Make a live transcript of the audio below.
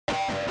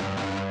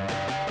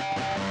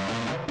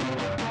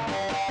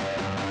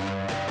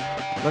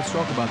Let's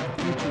talk about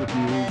the future of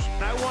news.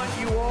 I want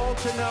you all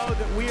to know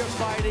that we are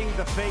fighting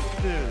the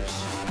fake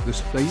news. The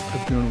state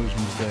of journalism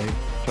today.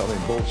 Telling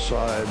both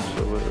sides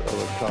of a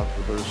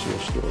controversial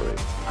story.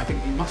 I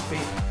think we must be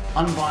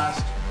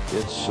unbiased.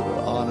 It's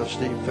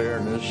honesty,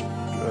 fairness,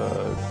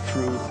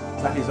 truth.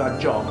 That is our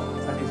job.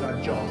 That is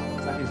our job.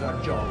 That is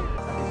our job.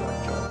 That is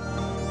our job.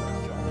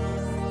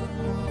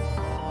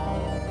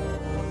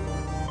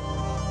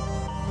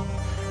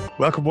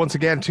 Welcome once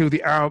again to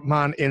the Our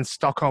Man in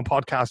Stockholm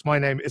podcast. My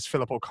name is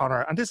Philip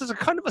O'Connor, and this is a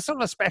kind of a sort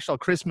of a special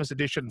Christmas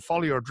edition,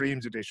 Follow Your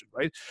Dreams edition,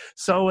 right?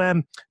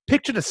 So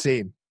picture the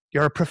scene.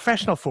 You're a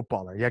professional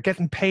footballer. You're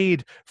getting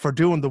paid for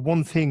doing the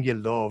one thing you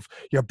love.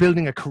 You're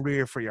building a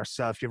career for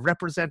yourself. You've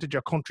represented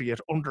your country at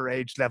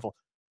underage level,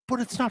 but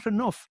it's not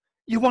enough.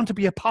 You want to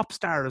be a pop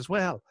star as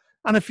well.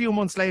 And a few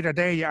months later,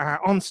 there you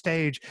are on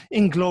stage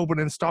in Globen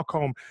in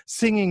Stockholm,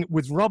 singing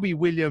with Robbie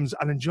Williams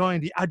and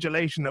enjoying the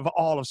adulation of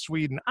all of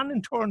Sweden and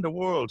in turn the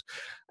world.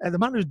 The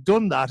man who's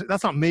done that,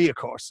 that's not me, of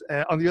course.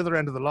 On the other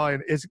end of the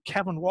line is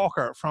Kevin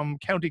Walker from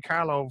County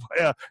Carlow,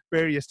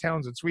 various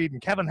towns in Sweden.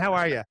 Kevin, how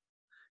are you?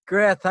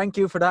 Great, thank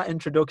you for that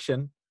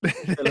introduction.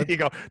 There you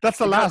go. That's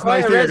the last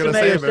nice thing you're going to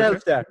say about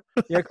it. There.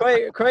 You're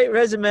quite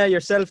resume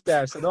yourself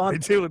there. So don't. I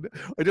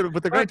do.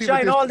 But the great thing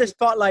shine all the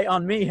spotlight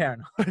on me here.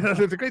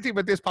 The great thing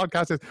about this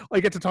podcast is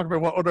I get to talk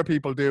about what other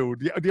people do.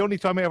 The only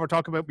time I ever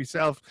talk about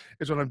myself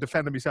is when I'm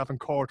defending myself in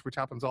court, which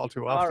happens all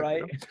too often. All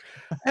right.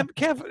 You know?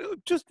 Kev,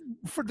 just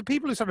for the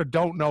people who sort of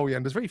don't know you,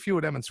 and there's very few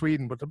of them in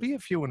Sweden, but there'll be a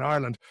few in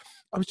Ireland.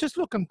 I was just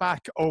looking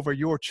back over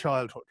your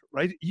childhood,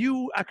 right?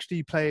 You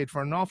actually played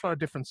for an awful lot of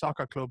different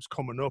soccer clubs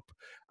coming up.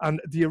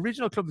 And the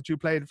original club that you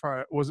played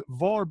for was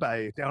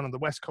Varberg down on the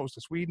west coast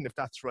of Sweden, if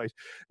that's right.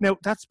 Now,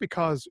 that's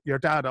because your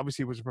dad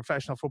obviously was a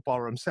professional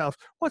footballer himself.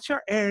 What's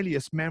your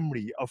earliest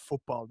memory of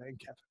football then,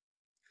 Kev?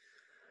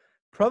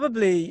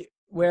 Probably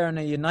wearing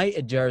a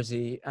United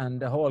jersey and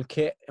the whole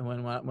kit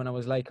when I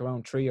was like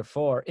around 3 or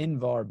 4 in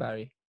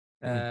Varberg.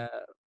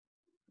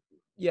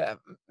 Yeah,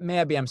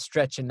 maybe I'm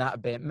stretching that a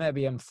bit.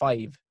 Maybe I'm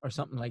 5 or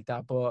something like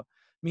that. But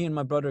me and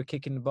my brother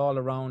kicking the ball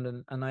around,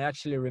 and I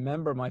actually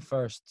remember my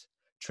first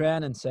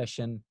training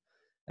session.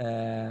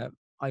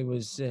 I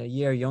was a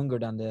year younger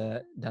than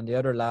the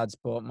other lads,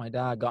 but my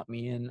dad got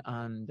me in,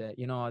 and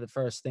the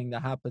first thing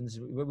that happens,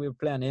 we were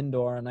playing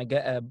indoor, and I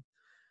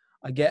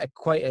get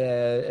quite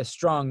a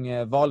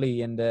strong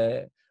volley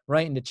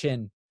right in the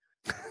chin.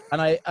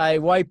 And I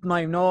wiped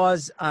my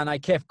nose and I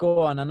kept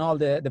going, and all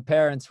the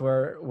parents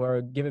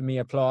were giving me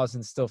applause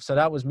and stuff. So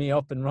that was me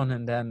up and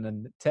running then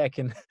and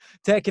taking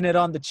it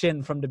on the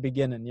chin from the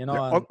beginning, you know.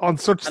 Yeah, on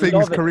such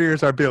things,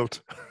 careers are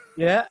built.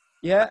 Yeah.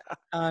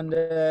 And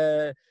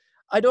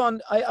I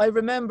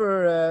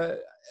remember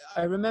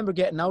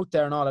getting out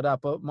there and all of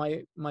that, but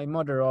my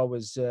mother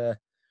always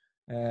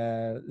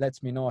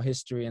lets me know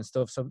history and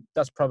stuff. So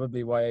that's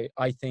probably why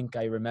I think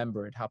I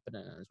remember it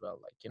happening as well,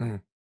 like, you know.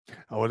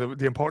 Oh,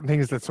 the important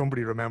thing is that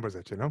somebody remembers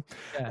it, you know.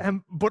 Yeah.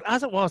 But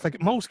as it was,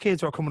 like most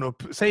kids are coming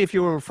up, say if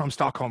you were from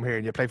Stockholm here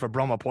and you played for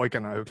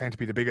Brommapojkarna, who claim to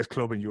be the biggest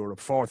club in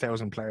Europe,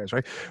 4,000 players,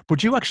 right?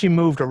 But you actually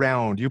moved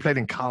around. You played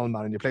in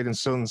Kalmar and you played in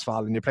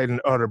Sundsvall and you played in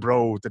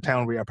Örebro, the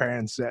town where your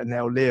parents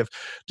now live.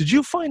 Did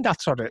you find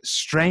that sort of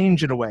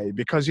strange in a way?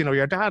 Because, you know,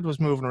 your dad was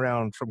moving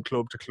around from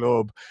club to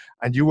club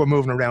and you were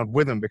moving around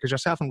with him, because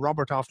yourself and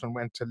Robert often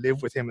went to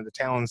live with him in the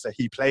towns that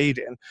he played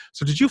in.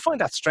 So did you find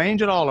that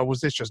strange at all, or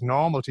was this just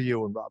normal to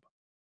you and Rob?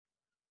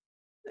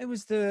 It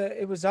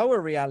was our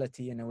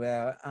reality in a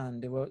way,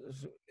 and it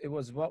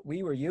was what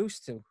we were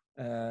used to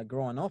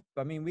growing up.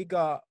 I mean, we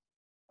got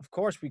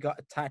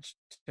attached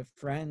to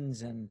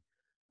friends and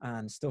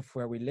stuff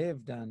where we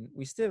lived, and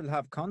we still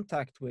have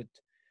contact with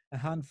a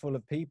handful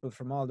of people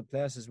from all the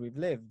places we've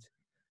lived.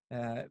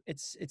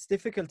 It's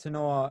difficult to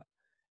know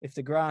if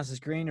the grass is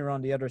greener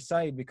on the other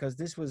side, because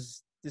this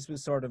was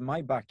sort of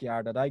my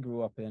backyard that I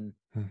grew up in,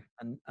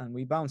 and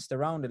we bounced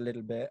around a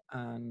little bit,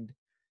 and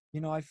you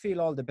know, I feel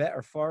all the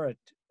better for it,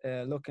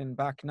 looking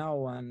back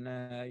now, and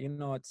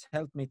it's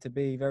helped me to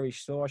be very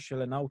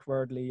social and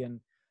outwardly,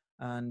 and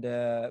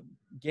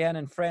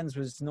gaining friends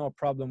was no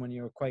problem when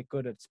you were quite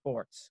good at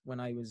sports when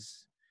I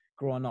was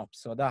growing up.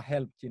 So that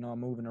helped, you know,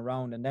 moving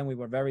around, and then we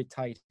were very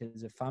tight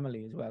as a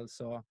family as well.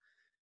 So,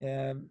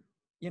 I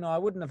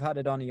wouldn't have had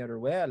it any other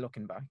way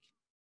looking back.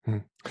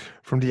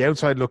 From the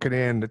outside looking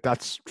in,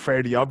 that's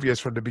fairly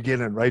obvious from the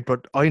beginning, right?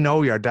 But I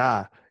know your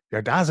dad.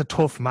 Your dad's a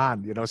tough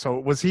man, you know. So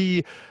was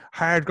he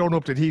hard growing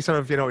up? Did he sort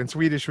of, you know, in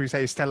Swedish we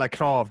say ställa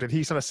krav, did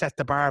he sort of set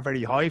the bar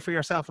very high for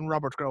yourself and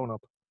Robert growing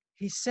up?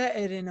 He set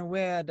it in a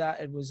way that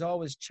it was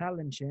always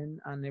challenging,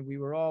 and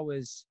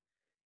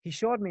he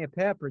showed me a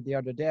paper the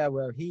other day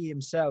where he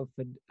himself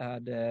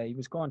he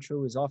was going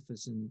through his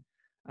office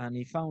and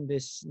he found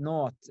this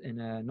note in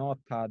a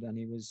notepad, and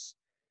he was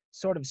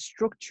sort of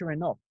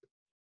structuring up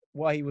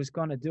what he was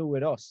going to do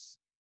with us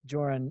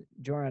during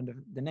the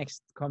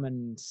next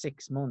coming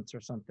 6 months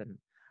or something.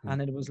 And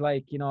it was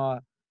like,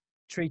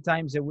 3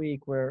 times a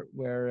week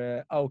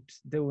we're out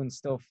doing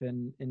stuff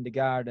in the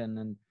garden,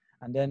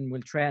 and then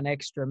we'll train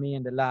extra, me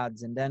and the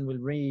lads, and then we'll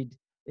read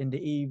in the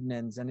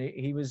evenings. And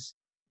he was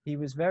he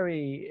was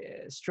very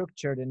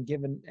structured and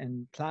given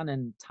and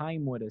planning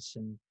time with us,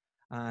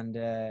 and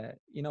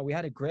you know, we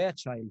had a great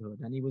childhood,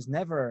 and he was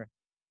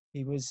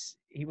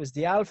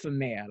the alpha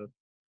male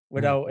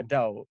without a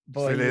doubt,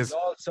 but Still is.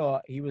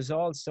 he was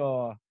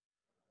also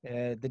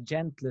the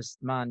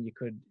gentlest man you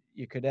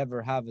could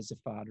ever have as a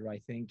father. I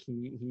think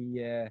he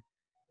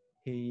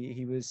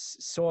was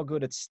so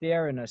good at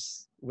steering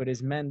us with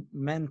his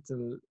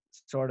mental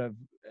sort of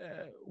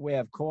way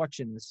of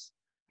coaching us.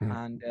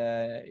 And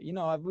you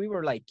know, we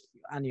were like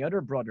any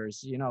other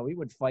brothers. You know, we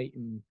would fight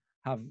and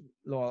have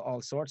all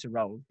sorts of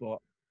rows, but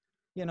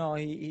you know,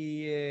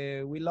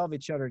 we love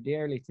each other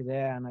dearly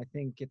today, and I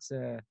think it's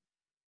a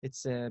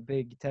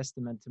big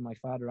testament to my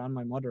father and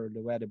my mother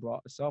the way they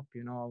brought us up.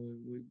 You know,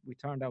 we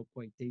turned out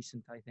quite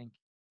decent, I think.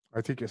 I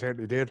think you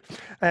certainly did.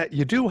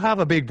 You do have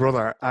a big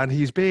brother, and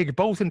he's big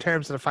both in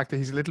terms of the fact that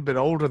he's a little bit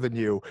older than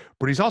you,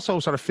 but he's also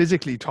sort of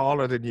physically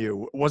taller than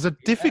you. Was it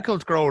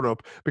difficult growing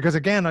up? Because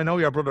again, I know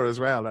your brother as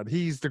well, and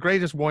he's the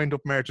greatest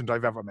wind-up merchant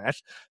I've ever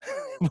met.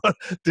 But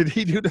did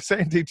he do the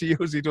same thing to you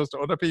as he does to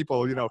other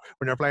people, you know,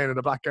 when you're playing in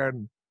the back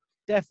garden?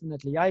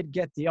 Definitely. I'd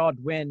get the odd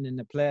win in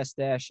the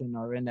PlayStation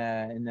or in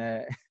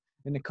a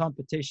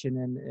competition,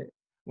 and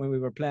when we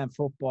were playing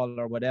football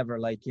or whatever,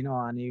 like, you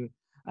know,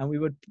 and we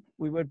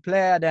would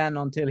play then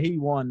until he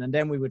won, and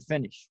then we would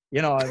finish.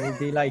 You know, it would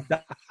be like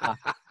that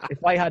if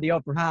I had the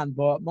upper hand.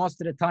 But most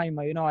of the time,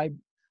 I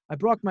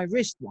broke my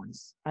wrist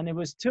once, and it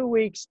was 2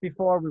 weeks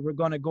before we were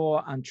going to go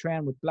and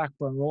train with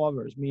Blackburn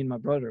Rovers. Me and my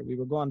brother, we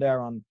were going there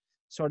on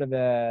sort of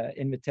a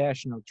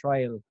invitational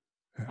trial,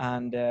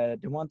 and they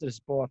wanted us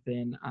both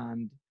in,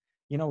 and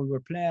you know, we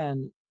were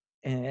playing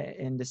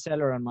in the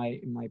cellar in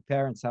my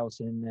parents' house.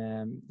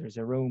 In there's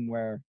a room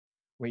where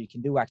you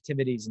can do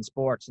activities and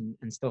sports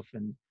and stuff,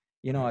 and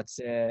you know, it's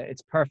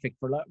perfect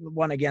for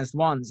one against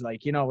ones,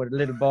 like, you know, with a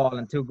little ball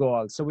and 2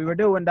 goals. So we were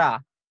doing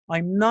that.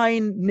 I'm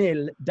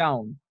 9-0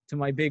 down to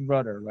my big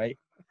brother, right?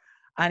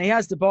 And he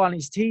has the ball and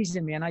he's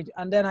teasing me, and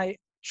then I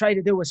try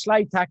to do a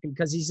slide tackle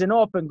because he's an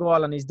open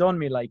goal and he's done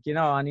me, like, you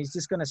know, and he's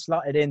just going to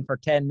slot it in for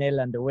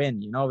 10-0 and the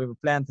win. You know, we were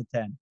playing to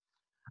 10,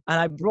 and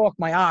I broke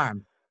my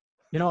arm,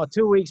 you know,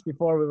 2 weeks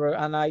before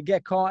and I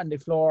get caught on the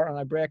floor and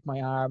I break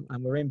my arm,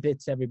 and we're in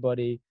bits,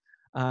 everybody.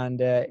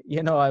 And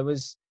you know,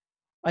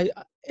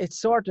 it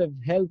sort of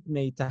helped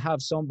me to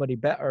have somebody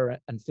better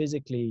and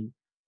physically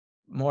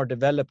more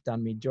developed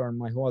than me during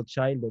my whole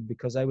childhood,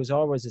 because I was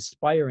always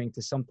aspiring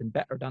to something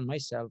better than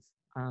myself.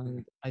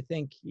 And I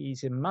think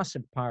he's a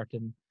massive part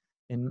in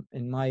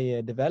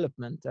my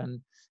development. And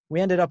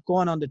we ended up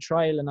going on the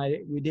trial, and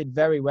we did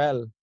very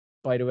well.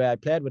 By the way, I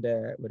played with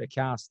a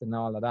cast and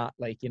all of that,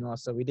 like, you know,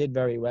 so we did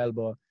very well.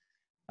 But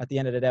at the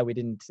end of the day, we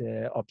didn't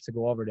opt to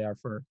go over there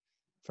for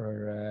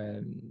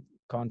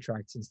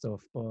contracts and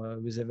stuff. But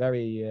it was a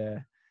very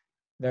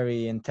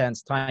very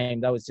intense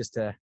time. That was just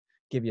to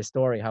give you a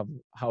story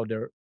how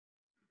the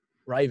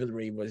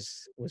rivalry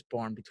was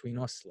born between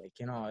us, like,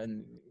 you know,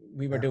 and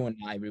we were doing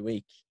that every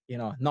week, you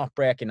know, not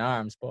breaking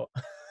arms, but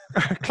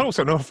close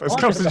enough, as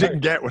close as you can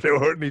get without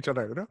hurting each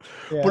other, you know.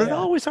 Yeah, but it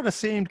always sort of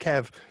seemed,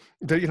 Kev,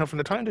 that, you know, from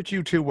the time that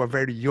you two were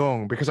very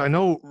young, because I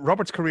know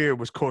Robert's career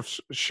was cut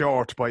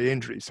short by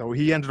injury, so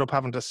he ended up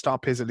having to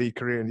stop his elite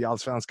career in the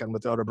Allsvenskan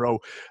with Örebro.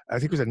 I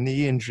think it was a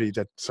knee injury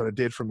that sort of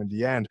did for him in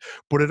the end.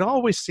 But it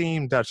always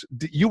seemed that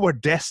you were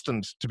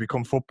destined to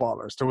become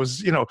footballers. There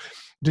was, you know,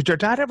 did your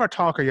dad ever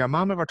talk or your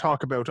mom ever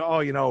talk about, oh,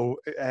 you know,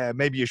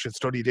 maybe you should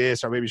study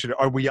this, or maybe you should,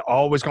 or were you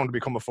always going to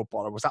become a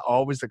footballer? Was that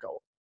always the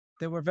goal?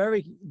 They were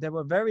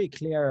very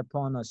clear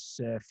upon us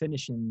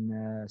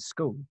finishing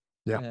school.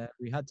 Yeah,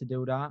 we had to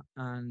do that,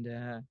 and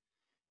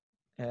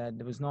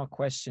there was no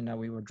question that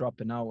we were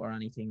dropping out or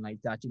anything like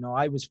that. You know,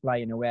 I was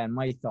flying away in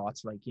my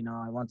thoughts, like, you know,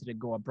 I wanted to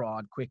go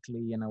abroad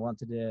quickly, and I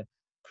wanted to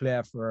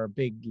play for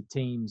big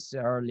teams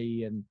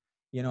early, and,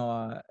 you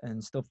know,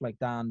 and stuff like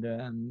that.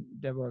 And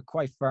they were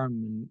quite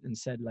firm and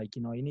said, like,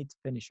 you know, you need to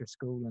finish your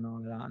school and all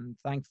of that. And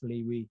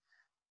thankfully,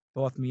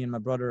 both me and my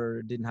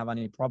brother didn't have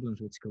any problems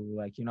with school.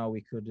 Like, you know,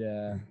 we could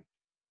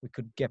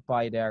get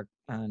by there.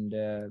 And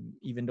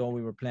even though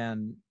we were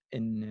playing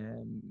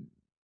in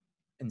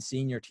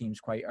senior teams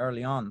quite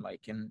early on,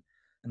 like, and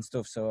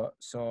stuff, so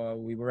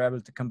we were able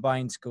to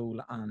combine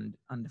school and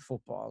the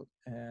football,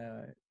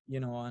 you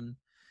know. And,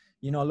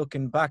 you know,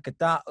 looking back at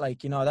that,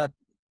 like, you know, that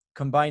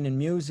combining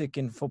music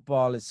and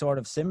football is sort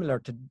of similar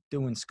to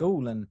doing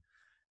school, and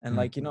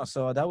like, you know,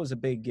 so that was a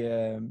big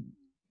you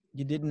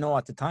didn't know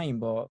at the time,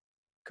 but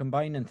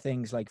combining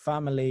things like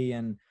family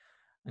and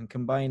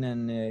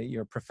combining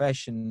your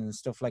profession and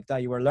stuff like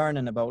that, you were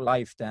learning about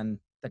life then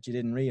that you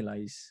didn't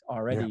realize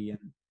already. Yeah.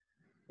 And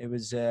it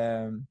was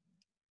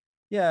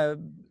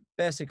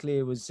basically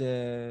it was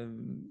the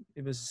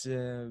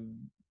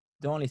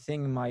only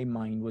thing my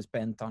mind was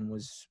bent on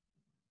was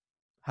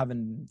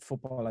having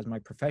football as my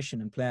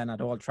profession and playing at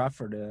Old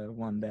Trafford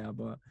one day.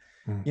 But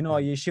you know,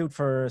 you shoot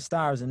for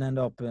stars and end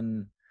up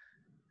in,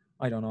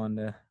 I don't know, in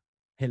the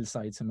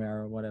hillside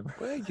somewhere or whatever.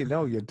 Well,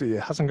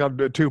 it hasn't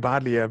gone too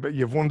badly yet, but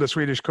you've won the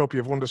Swedish Cup,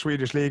 you've won the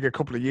Swedish League a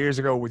couple of years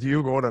ago with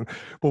Djurgården.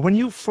 But when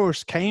you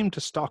first came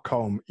to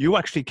Stockholm, you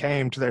actually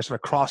came to their sort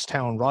of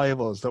crosstown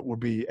rivals that would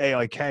be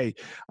AIK. And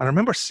I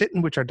remember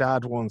sitting with your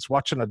dad once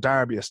watching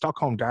a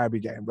Stockholm derby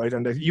game, right?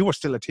 And you were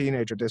still a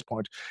teenager at this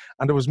point.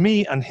 And there was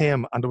me and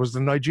him, and there was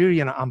the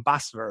Nigerian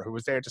ambassador who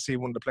was there to see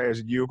one of the players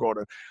at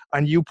Djurgården.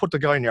 And you put the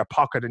guy in your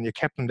pocket and you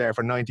kept him there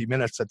for 90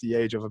 minutes at the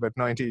age of about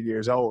 19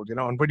 years old,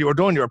 And when you were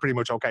done, you were pretty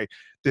much, okay,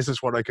 this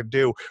is what I could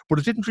do. But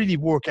it didn't really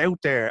work out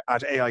there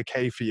at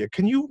AIK for you.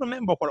 Can you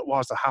remember what it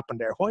was that happened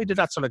there? Why did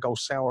that sort of go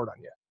sour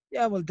on you?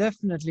 Yeah, well,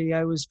 definitely.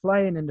 I was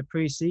flying in the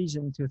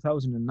pre-season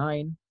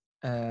 2009.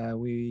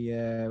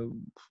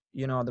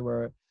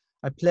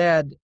 I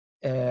played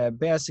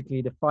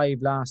basically the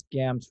 5 last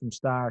games from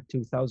start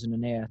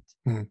 2008.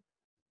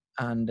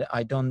 And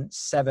I done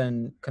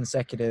 7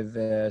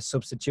 consecutive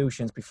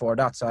substitutions before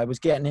that. So I was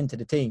getting into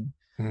the team.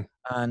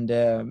 And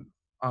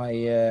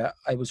I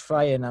was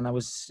flying, and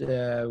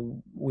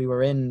we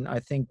were in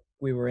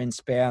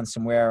Spain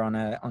somewhere on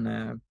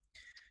a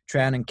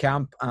training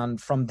camp,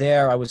 and from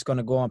there I was going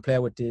to go and play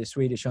with the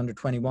Swedish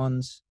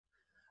under-21s,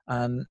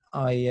 and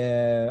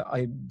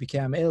I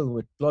became ill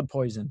with blood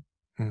poison.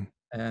 To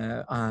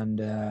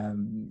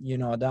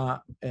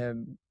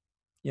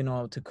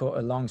cut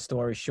a long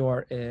story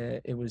short,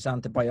 it was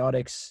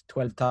antibiotics,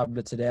 12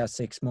 tablets a day,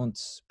 6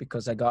 months,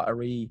 because I got a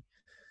reinfection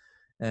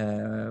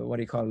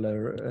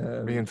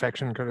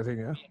kind of thing,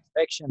 yeah.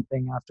 Reinfection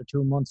thing after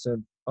 2 months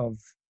of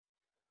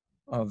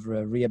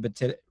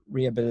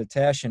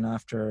rehabilitation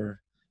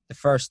after the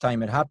first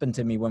time it happened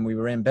to me when we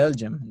were in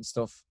Belgium and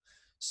stuff.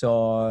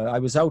 So I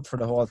was out for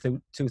the whole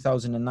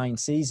 2009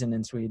 season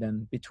in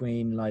Sweden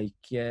between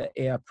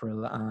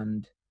April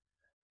and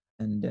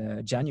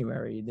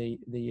January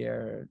the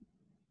year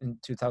in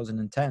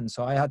 2010.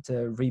 So I had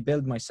to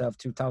rebuild myself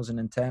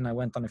 2010. I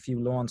went on a few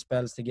loan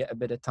spells to get a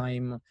bit of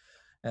time.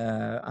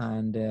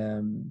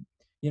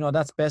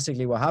 That's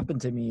basically what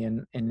happened to me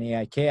in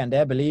AIK, and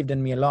they believed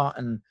in me a lot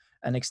and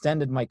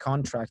extended my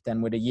contract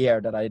then with a year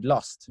that I'd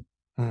lost.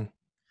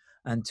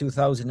 And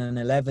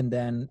 2011,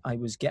 then I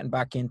was getting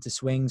back into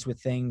swings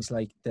with things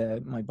like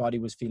my body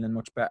was feeling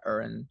much better,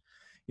 and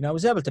I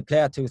was able to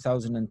play at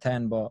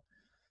 2010, but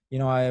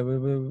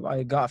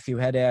I got a few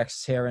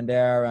headaches here and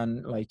there,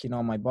 and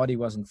my body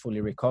wasn't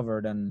fully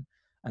recovered, and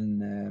I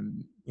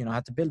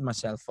had to build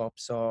myself up.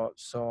 So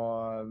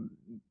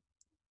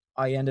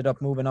I ended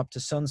up moving up to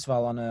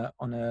Sundsvall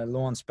on a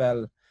loan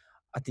spell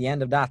at the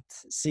end of that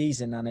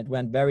season, and it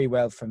went very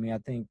well for me. I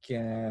think,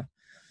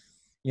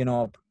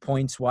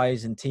 points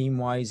wise and team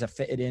wise, I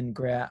fitted in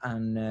great,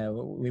 and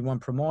we won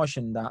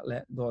promotion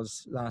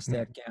those last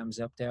 8 games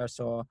up there.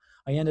 So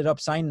I ended up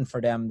signing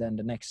for them then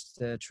the next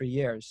 3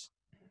 years,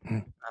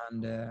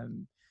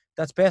 and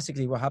that's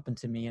basically what happened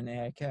to me in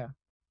AIK.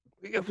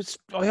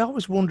 I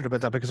always wondered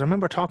about that, because I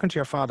remember talking to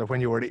your father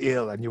when you were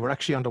ill, and you were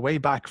actually on the way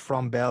back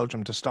from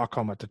Belgium to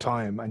Stockholm at the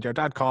time, and your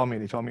dad called me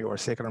and he told me you were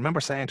sick. And I remember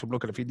saying to him,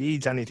 look, if he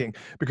needs anything,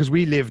 because I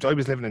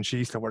was living in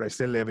Kista where I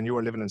still live, and you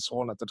were living in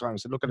Solna at the time. I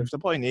said, look, if the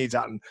boy needs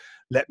that,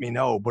 let me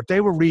know. But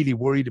they were really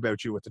worried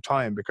about you at the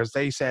time, because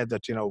they said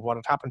that, what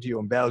had happened to you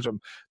in Belgium,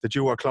 that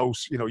you were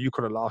close, you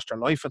could have lost your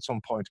life at some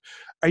point.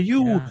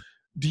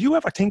 Do you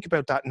ever think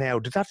about that now?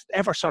 Did that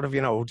ever sort of,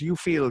 do you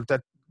feel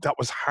that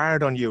was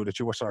hard on you, that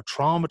you were sort of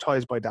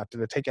traumatized by that?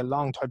 Did it take you a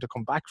long time to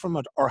come back from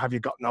it, or have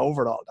you gotten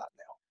over all that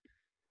now?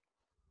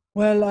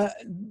 Well,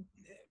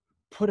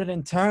 put it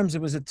in terms,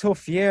 it was a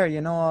tough year.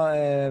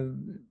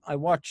 I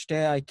watched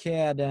AIK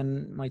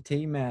and my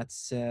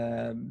teammates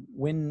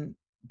win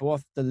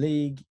both the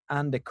league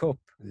and the cup.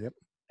 Yep.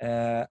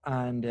 I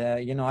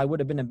would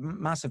have been a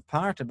massive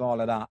part of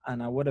all of that,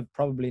 and I would have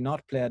probably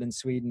not played in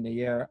Sweden the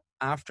year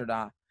after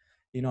that.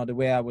 The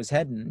way I was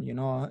heading,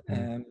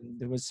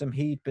 there was some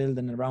heat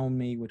building around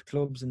me with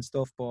clubs and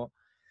stuff. But,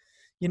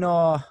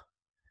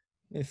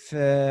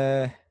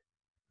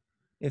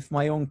 if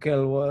my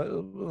uncle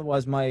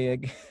was my,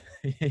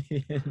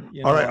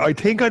 all right, I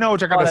think I know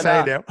what you're going to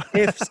say now.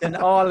 Ifs and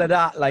all of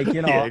that,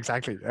 Yeah,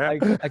 exactly.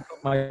 Yeah.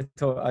 I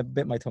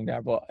bit my tongue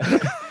there, but,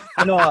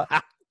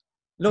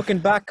 looking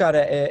back at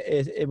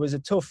it was a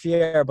tough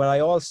year, but I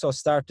also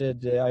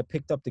I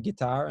picked up the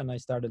guitar and I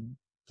started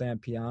playing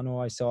piano.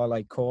 I saw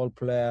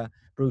Coldplay,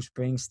 Bruce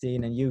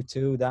Springsteen, and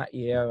U2 that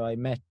year. I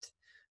met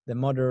the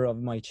mother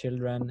of my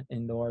children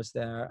indoors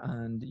there,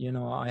 and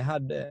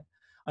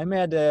I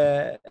made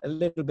a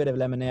little bit of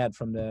lemonade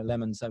from the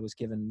lemons I was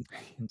given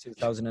in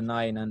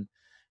 2009, and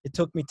it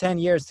took me 10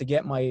 years to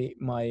get my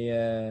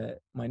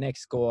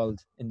next gold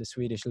in the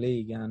Swedish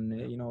league, and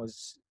I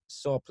was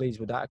so pleased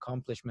with that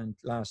accomplishment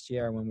last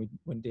year when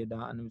we did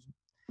that, and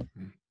it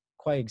was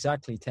quite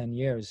exactly 10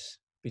 years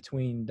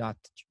between that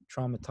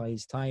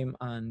traumatized time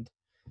and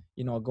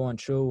going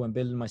through and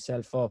building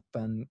myself up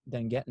and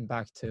then getting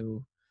back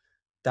to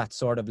that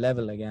sort of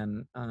level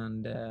again.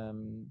 And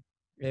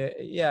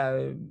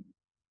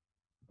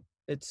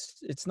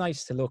it's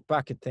nice to look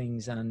back at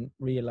things and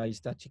realize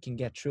that you can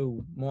get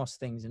through most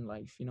things in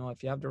life.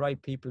 If you have the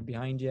right people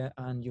behind you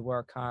and you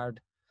work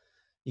hard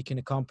you can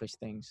accomplish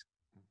things.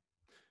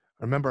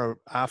 I remember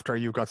after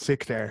you got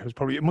sick there,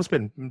 it must have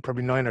been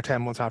probably 9 or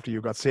 10 months after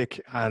you got sick.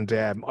 And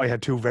I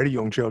had 2 very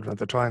young children at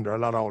the time. They're a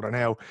lot older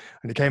now.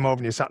 And you came over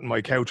and you sat on my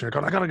couch and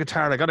I got a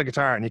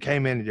guitar. And you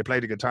came in and you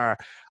played the guitar.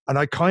 And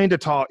I kind of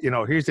thought,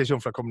 here's this young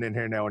fella coming in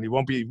here now and he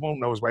won't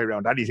know his way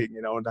around anything,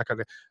 and that kind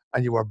of,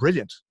 and you were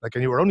brilliant.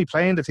 And you were only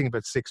playing the thing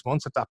about 6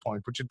 months at that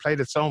point, but you'd played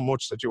it so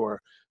much that you were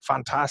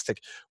fantastic.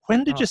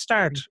 When did you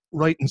start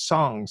writing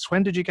songs?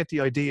 When did you get the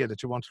idea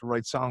that you wanted to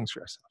write songs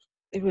for yourself?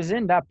 It was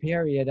in that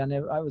period, and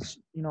I was,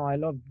 I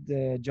loved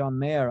John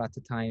Mayer at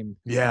the time.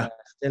 Yeah,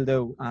 still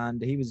do,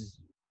 and he was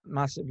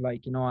massive,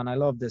 and I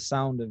love the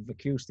sound of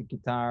acoustic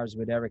guitars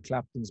with Eric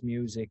Clapton's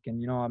music, and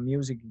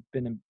music has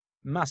been a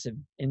massive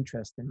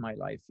interest in my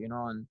life,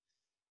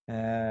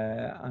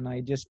 and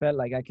I just felt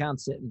like I can't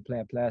sit and play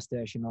a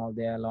PlayStation all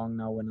day long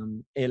now when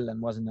I'm ill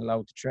and wasn't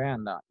allowed to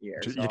train that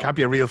year. You can't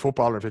be a real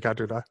footballer if you can't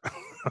do that.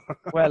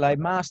 Well, I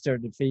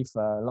mastered the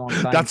FIFA a long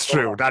time. That's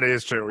true. That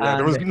is true. Yeah,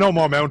 there was no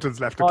more mountains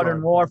left to climb.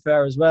 Modern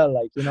warfare as well,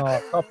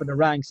 up in the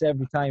ranks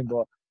every time.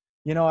 But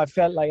I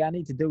felt like I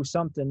need to do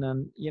something,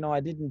 and I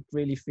didn't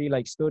really feel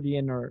like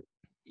studying or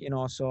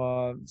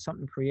so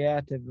something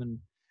creative, and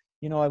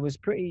it was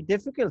pretty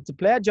difficult to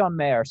play John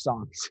Mayer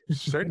songs. It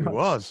certainly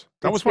was.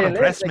 That was what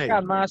impressed me.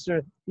 Can't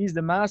master. He's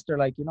the master,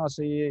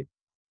 So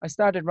I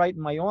started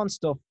writing my own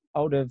stuff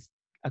out of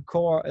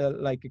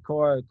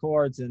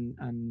chords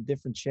and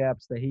different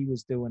shapes that he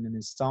was doing in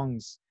his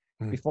songs.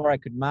 Before I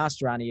could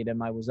master any of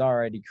them, I was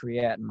already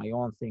creating my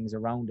own things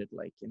around it,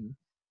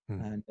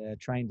 and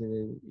trying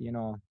to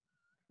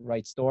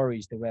write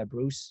stories the way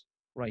Bruce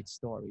writes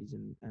stories,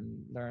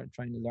 and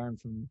trying to learn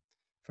from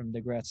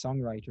the great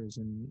songwriters,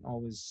 and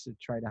always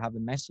try to have a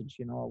message,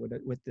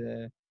 with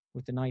the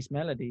nice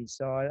melodies.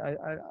 So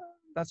I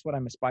that's what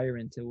I'm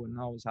aspiring to, and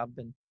always have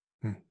been.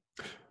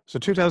 So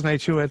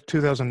 2008,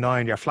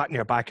 2009, you're flat on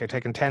your back, you're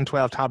taking 10,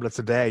 12 tablets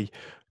a day.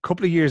 A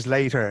couple of years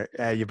later,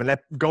 you've been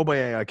let go by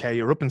AIK,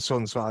 you're up in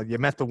Sundsvall, you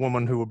met the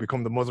woman who will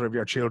become the mother of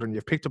your children,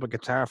 you've picked up a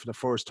guitar for the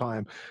first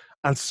time,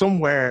 and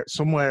somebody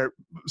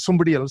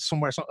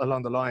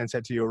along the line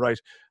said to you, right,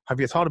 have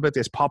you thought about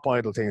this pop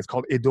idol thing? It's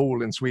called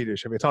Idol in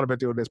Swedish. Have you thought about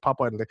doing this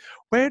pop idol thing?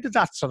 Where did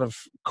that sort of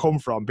come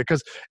from?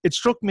 Because it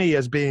struck me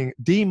as being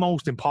the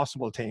most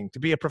impossible thing, to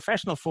be a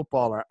professional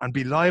footballer and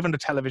be live on the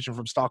television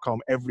from Stockholm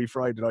every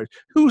Friday night.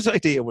 Whose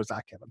idea was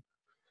that, Kevin?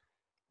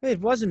 It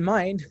wasn't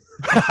mine.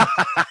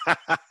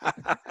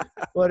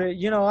 But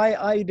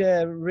I'd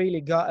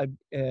really got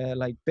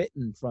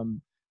bitten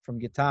from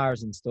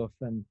guitars and stuff,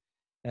 and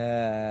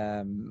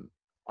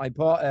I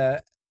bought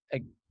a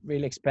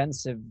really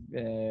expensive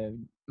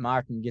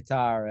Martin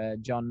guitar,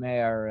 John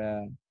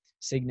Mayer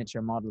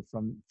signature model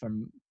from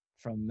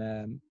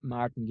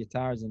Martin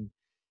Guitars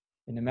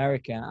in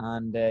America,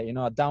 and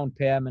a down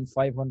payment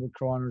 500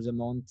 kroners a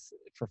month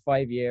for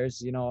 5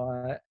 years,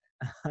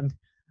 and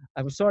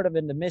I was sort of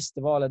in the midst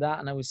of all of that,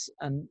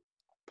 and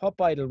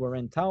Pop Idol were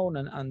in town,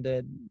 and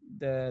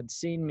they'd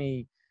seen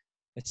me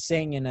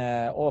sing in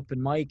a open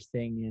mic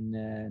thing in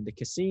the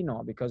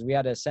casino, because we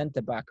had a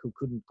centre back who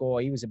couldn't go.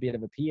 He was a bit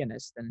of a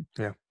pianist, and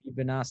he'd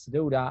been asked to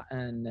do that.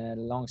 And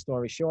long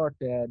story short,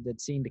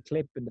 they'd seen the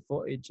clip and the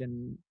footage,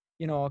 and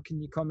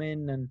can you come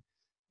in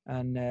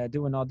and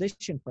do an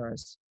audition for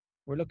us?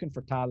 We're looking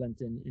for talent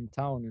in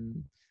town.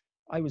 And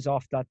I was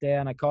off that day,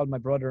 and I called my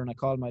brother and I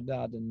called my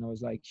dad, and I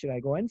was like, should I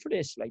go in for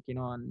this?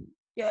 And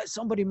yeah,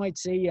 somebody might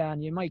see you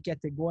and you might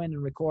get to go in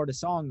and record a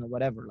song or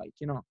whatever,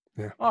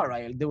 all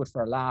right, I'll do it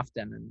for a laugh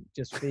then, and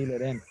just feel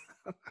it in.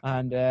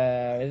 And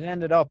it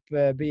ended up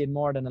being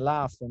more than a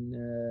laugh, and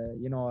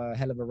a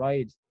hell of a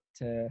ride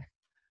to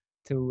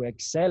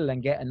excel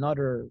and get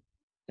another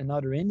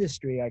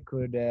industry I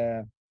could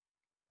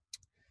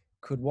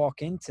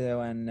walk into,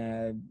 and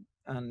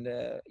I've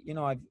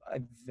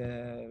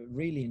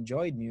really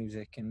enjoyed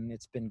music, and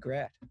it's been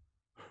great.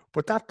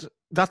 But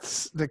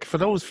that's like, for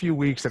those few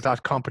weeks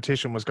that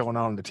competition was going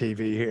on the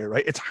TV here,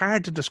 right? It's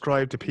hard to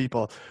describe to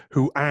people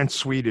who aren't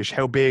Swedish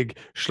how big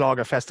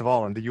Schlager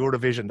Festival and the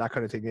Eurovision, that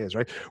kind of thing is,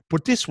 right?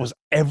 But this was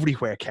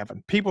everywhere,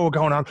 Kevin. People were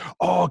going on,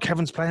 oh,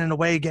 Kevin's playing an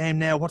away game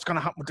now. What's going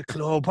to happen with the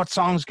club? What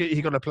songs are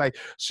he going to play?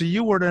 So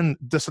you were in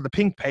the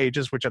pink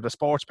pages, which are the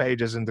sports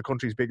pages in the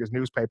country's biggest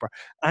newspaper,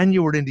 and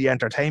you were in the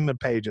entertainment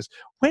pages.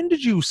 When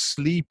did you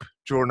sleep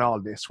during all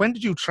this? When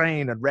did you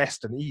train and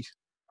rest and eat?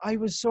 I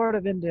was sort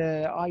of in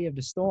the eye of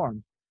the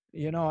storm.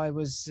 I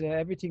was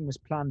everything was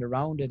planned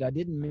around it. I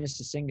didn't miss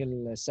a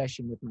single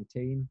session with my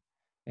team.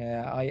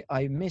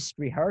 I missed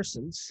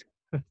rehearsals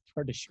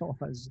for the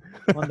shows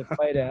on the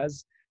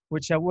Fridays,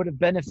 which I would have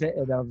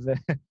benefited of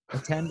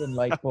attending.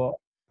 But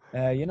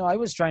I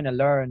was trying to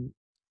learn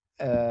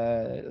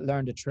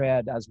the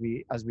trade as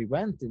we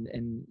went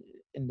in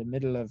the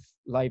middle of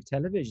live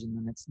television,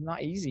 and it's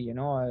not easy.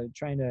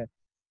 Trying to.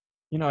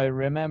 I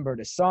remember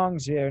the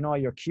songs,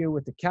 your cue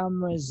with the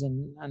cameras,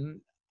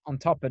 and on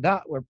top of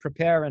that, we're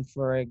preparing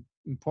for an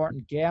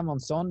important game on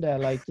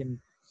Sunday. And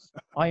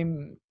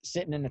I'm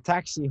sitting in a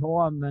taxi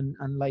home, and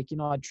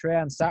I'd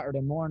train Saturday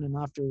morning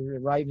after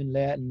arriving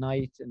late at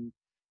night, and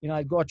you know,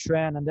 I'd go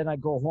train and then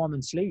I'd go home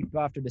and sleep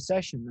after the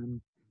session.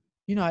 And,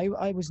 you know,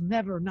 I was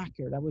never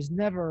knackered. I was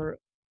never,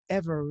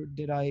 ever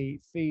did I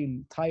feel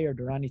tired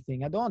or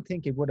anything. I don't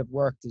think it would have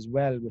worked as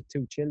well with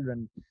 2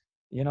 children.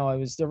 You know, it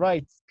was the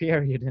right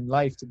period in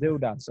life to do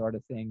that sort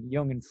of thing,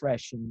 young and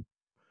fresh. And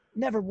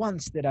never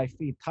once did I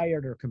feel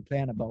tired or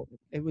complain about it.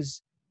 It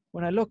was,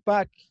 when I look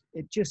back,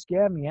 it just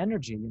gave me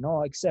energy, you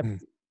know, except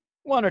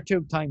 1 or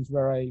 2 times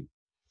where I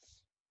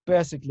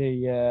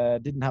basically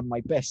didn't have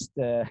my best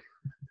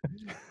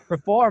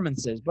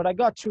performances. But I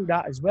got through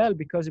that as well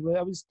because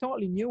I was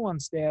totally new on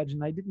stage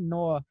and I didn't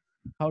know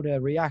how to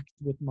react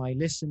with my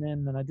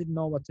listening, and I didn't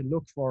know what to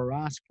look for or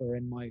ask for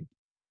in my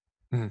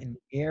in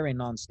hearing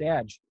on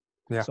stage.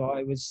 Yeah. So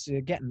I was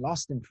getting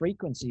lost in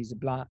frequencies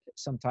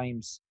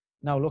sometimes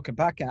now looking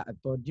back at it.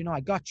 But, you know,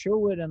 I got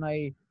through it and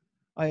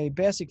I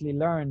basically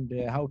learned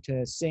how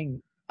to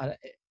sing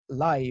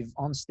live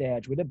on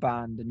stage with a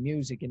band and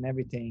music and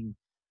everything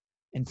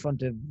in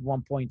front of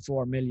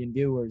 1.4 million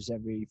viewers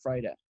every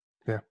Friday.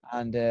 Yeah.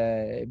 And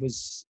it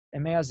was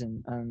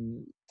amazing.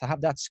 And to have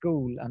that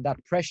school and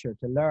that pressure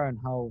to learn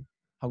how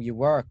you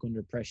work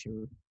under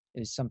pressure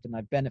is something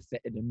I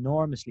benefited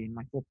enormously in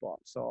my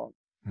football. So...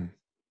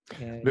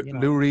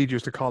 Lou Reed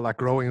used to call that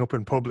growing up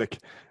in public,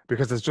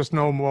 because there's just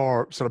no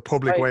more sort of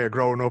public way of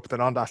growing up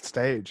than on that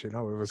stage. You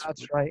know, it was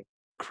that's right.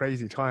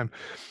 Crazy time.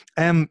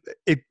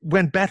 It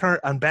went better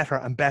and better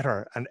and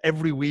better, and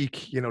every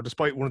week, you know,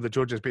 despite one of the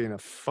judges being a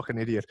fucking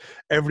idiot,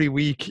 every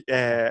week,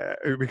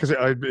 because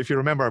if you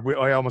remember,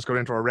 I almost got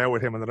into a row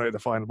with him on the night of the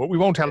final, but we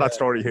won't tell that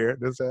story here.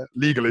 There's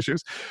legal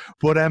issues.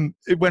 But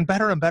it went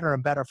better and better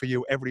and better for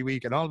you every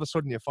week, and all of a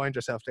sudden you find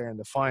yourself there in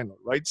the final,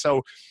 right?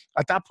 So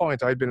at that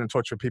point, I'd been in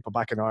touch with people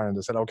back in Ireland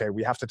and said, okay,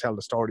 we have to tell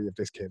the story of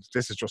this kid.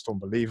 This is just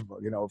unbelievable.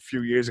 You know, a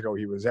few years ago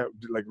he was out,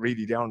 like,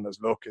 really down on his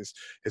luck. His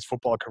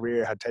football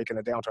career had taken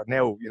a downturn.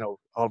 Now, you know,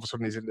 all of a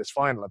sudden he's in this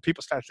final, and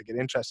people started to get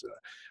interested in it.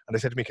 And they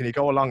said to me, can you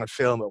go along and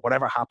film it,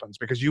 whatever happens,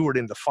 because you were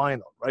in the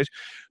final, right?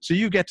 So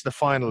you get to the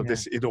final of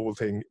this whole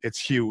thing.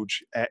 It's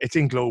huge. It's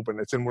in Globen.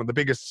 It's in one of the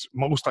biggest,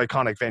 most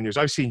iconic venues.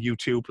 I've seen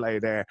U2 play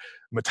there.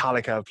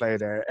 Metallica have played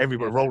there.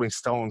 Everybody, Rolling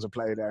Stones have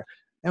played there.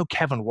 Now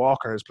Kevin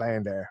Walker is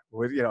playing there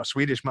with, you know,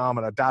 Swedish mom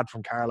and a dad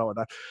from Carlow and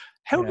that.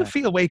 How did it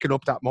feel waking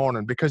up that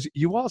morning? Because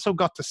you also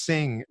got to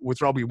sing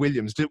with Robbie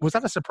Williams. Was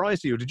that a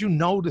surprise to you? Did you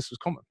know this was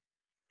coming?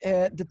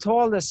 They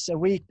told us a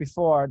week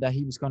before that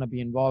he was going to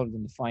be involved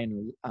in the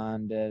final,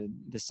 and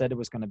they said it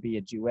was going to be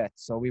a duet.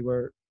 So we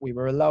were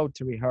allowed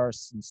to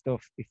rehearse and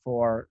stuff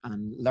before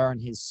and learn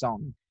his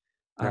song,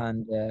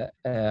 and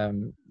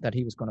that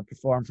he was going to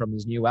perform from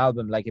his new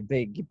album, like a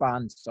big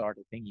band sort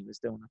of thing he was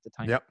doing at the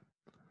time. Yep.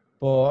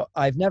 But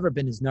I've never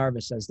been as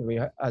nervous as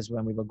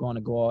when we were going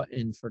to go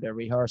in for the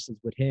rehearsals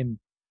with him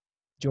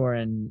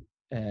during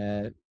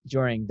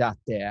that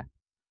day.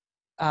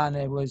 And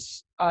I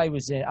was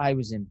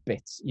in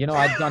bits, you know.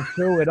 I'd gone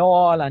through it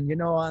all, and, you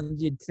know,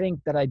 and you'd think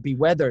that I'd be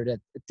weathered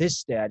at this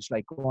stage,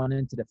 like going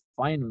into the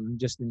final and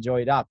just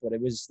enjoy that. But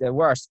it was the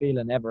worst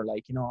feeling ever.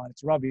 Like, you know,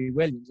 it's Robbie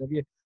Williams.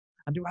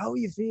 How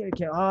you feel?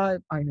 Okay,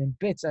 I'm in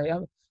bits. I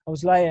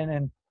was lying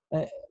in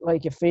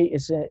like a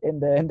fetus in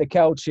the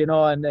couch, you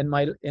know, and in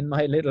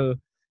my little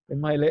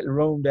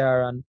room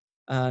there,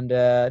 and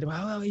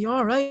well, you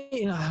all right?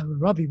 You know,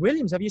 Robbie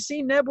Williams. Have you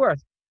seen Nebworth?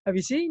 Have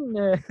you seen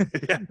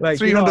like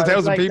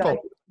 300,000 people?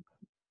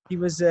 He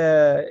was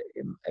a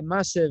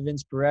massive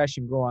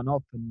inspiration growing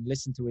up, and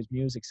listened to his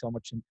music so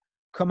much, and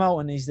come out,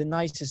 and he's the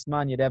nicest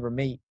man you'd ever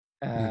meet.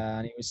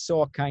 And he was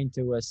so kind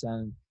to us,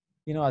 and,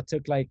 you know, it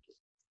took like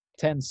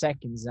 10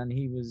 seconds and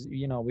he was,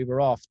 you know, we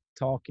were off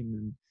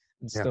talking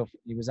and stuff.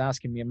 He was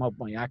asking me about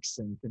my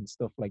accent and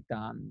stuff like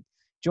that. And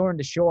during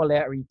the show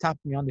later, he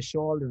tapped me on the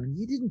shoulder and,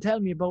 you didn't tell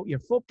me about your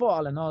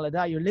football and all of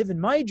that. You're living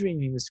my dream,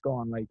 he was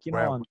going, like, you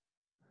know,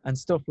 and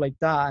stuff like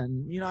that.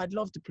 And, you know, I'd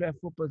love to play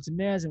football. It's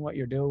amazing what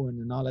you're doing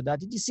and all of that.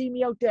 Did you see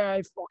me out there?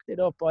 I fucked it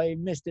up. I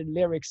missed the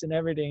lyrics and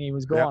everything. He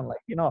was going like,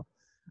 you know,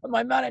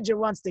 my manager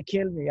wants to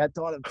kill me. I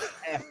told him,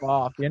 F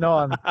off, you know,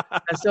 and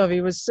stuff.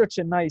 He was such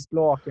a nice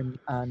bloke. And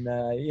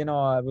you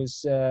know, it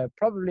was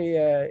probably,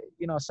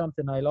 you know,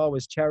 something I'll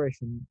always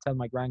cherish and tell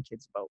my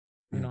grandkids about.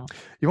 You know,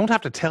 you won't have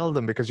to tell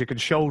them because you can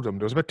show them.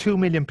 There was about 2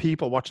 million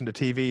people watching the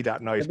TV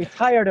that night. They'll be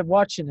tired of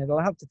watching it. I'll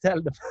have to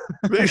tell them.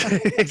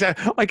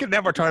 Exactly. I can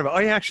never tire of it.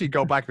 I actually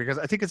go back because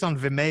I think it's on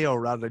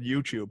Vimeo rather than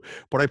YouTube.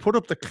 But I put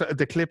up the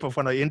clip of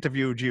when I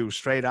interviewed you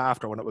straight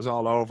after when it was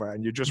all over,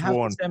 and you just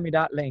won. Send me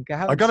that link.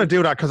 I got to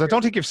do that because I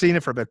don't think you've seen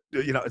it for about,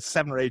 you know, it's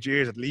 7 or 8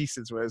 years at least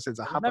since it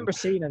happened. I remember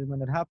seeing it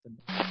when it happened.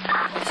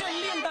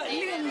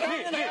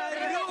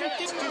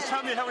 Just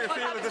tell me how you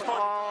feel at this point.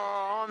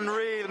 Oh,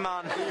 unreal,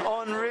 man.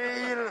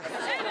 Unreal.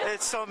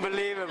 It's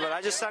unbelievable.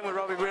 I just sang with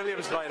Robbie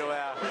Williams, by the way.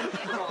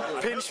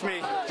 Pinch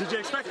me. Did you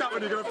expect that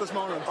when you got up this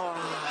morning?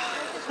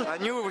 Oh, I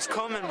knew it was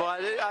coming,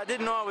 but I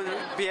didn't know I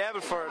would be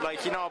able for it,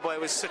 like, you know, but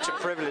it was such a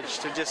privilege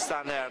to just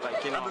stand there,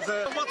 like, you know.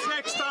 What's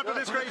next after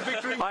this great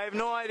victory? I have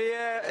no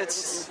idea.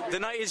 The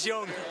night is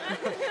young.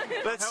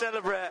 Let's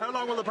celebrate. How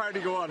long will the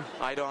party go on?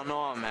 I don't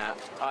know, Matt.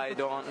 I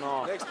don't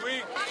know. Next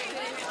week.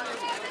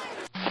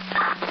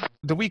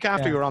 The week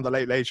after you were on the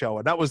Late Late Show,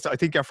 and that was, I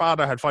think your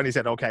father had finally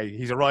said, okay,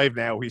 he's arrived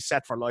now, he's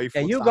set for life.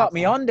 Yeah, you got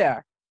me on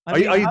there.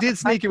 I did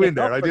sneak you in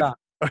there. I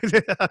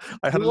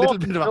had a little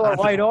bit of a hand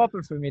wide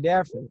open for me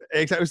there, Phil.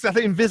 Exactly. It was that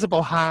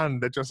invisible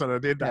hand that just sort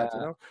of did that, Yeah.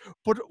 you know.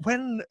 But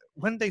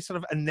when they sort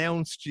of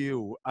announced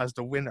you as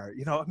the winner,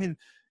 you know, I mean,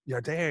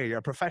 you're there, you're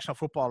a professional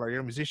footballer, you're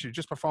a musician, you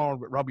just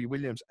performed with Robbie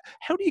Williams.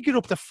 How do you get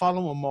up the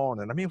following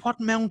morning? I mean, what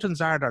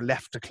mountains are there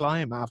left to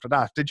climb after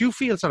that? Did you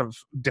feel sort of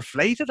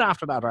deflated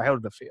after that, or how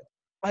did it feel?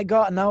 I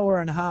got an hour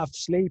and a half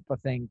sleep, I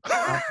think,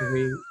 after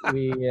we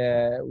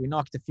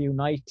knocked a few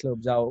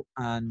nightclubs out,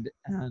 and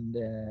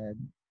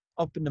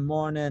up in the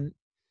morning,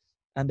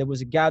 and there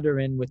was a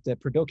gathering with the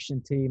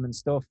production team and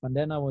stuff, and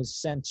then I was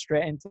sent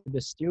straight into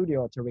the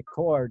studio to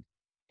record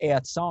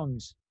 8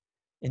 songs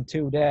in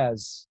 2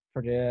 days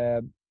for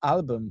the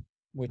album,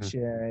 which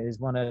is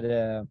one of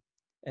the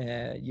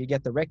you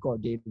get the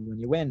record deal when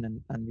you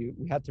win, and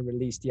we had to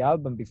release the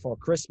album before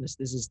Christmas.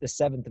 This is the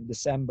 7th of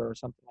December or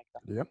something like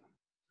that. Yep.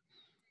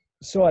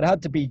 So it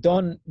had to be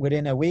done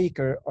within a week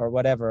or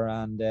whatever,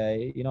 and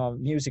you know,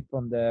 music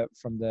from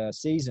the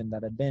season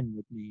that had been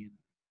with me,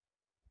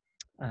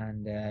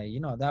 and you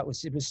know, it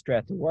was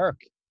straight to work.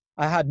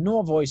 I had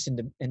no voice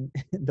in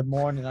the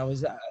morning. I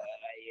was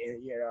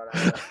you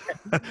know,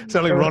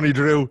 sound like Ronnie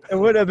Drew. It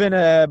would have been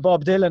a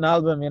Bob Dylan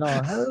album, you know.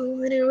 How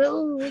many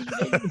roads?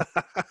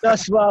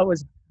 That's what it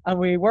was. And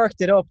we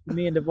worked it up,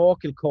 me and the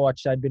vocal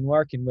coach I'd been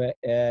working with,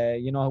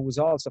 you know, who was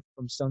also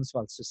from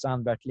Sundsvall,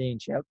 Susanne Bertlin.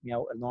 She helped me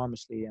out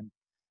enormously.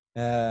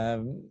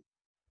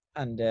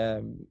 And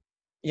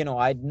you know,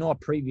 I had no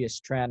previous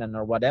training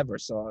or whatever.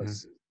 So it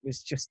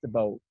was just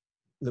about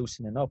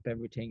loosening up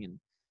everything and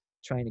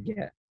trying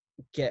to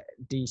get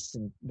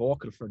decent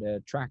vocal for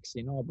the tracks,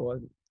 you know. But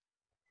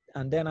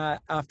and then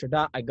after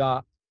that, I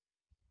got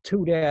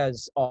 2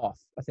 days off,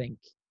 I think,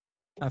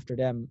 after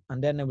them.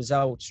 And then it was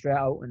straight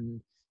out,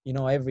 and you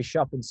know, every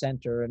shopping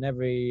center and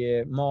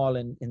every mall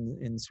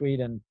in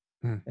Sweden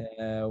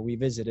we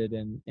visited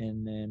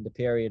in the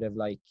period of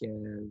like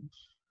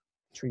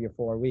 3 or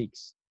 4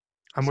 weeks.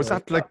 And was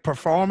that like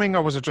performing,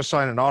 or was it just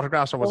signing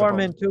autographs, or was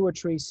performing it 2 or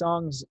 3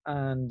 songs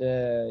and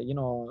you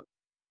know,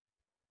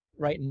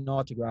 writing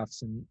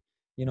autographs and,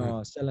 you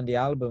know, selling the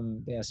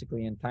album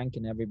basically, and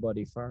thanking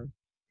everybody for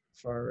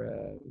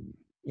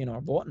you know,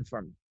 voting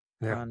for me.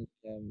 Yeah. And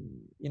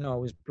you know,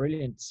 it was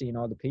brilliant seeing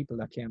all the people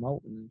that came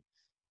out, and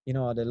you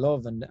know, the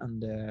love and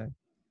the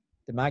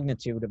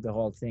magnitude of the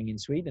whole thing in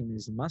Sweden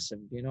is massive.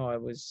 You know,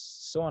 it was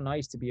so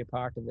nice to be a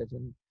part of it.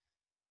 And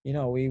you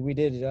know, we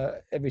did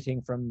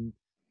everything from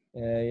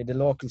the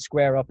local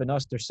square up in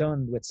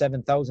Östersund with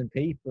 7,000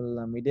 people,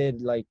 and we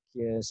did like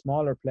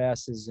smaller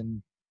places,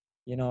 and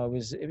you know,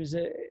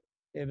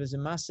 it was a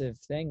massive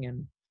thing,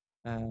 and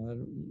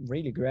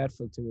really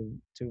grateful to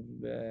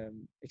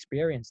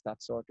experience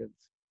that sort of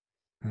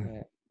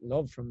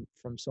love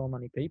from so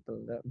many people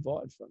that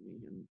voted for me.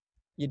 And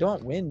you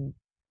don't win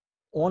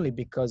only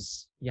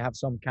because you have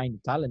some kind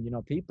of talent. You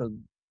know, people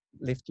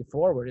lift you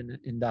forward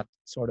in that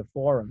sort of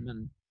forum,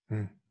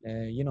 and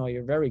you know,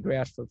 you're very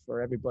grateful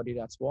for everybody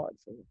that's voted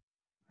for you.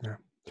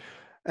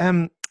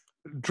 Yeah.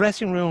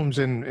 Dressing rooms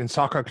in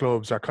soccer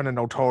clubs are kind of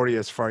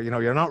notorious for, you know,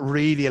 you're not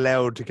really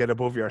allowed to get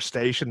above your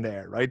station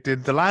there, right?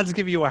 Did the lads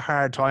give you a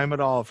hard time at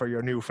all for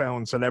your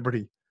newfound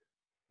celebrity?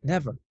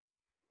 Never.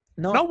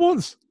 No. Not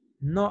once?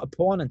 Not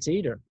opponents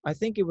either. I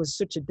think it was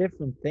such a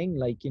different thing,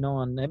 like, you know,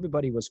 and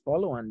everybody was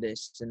following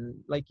this. And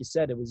like you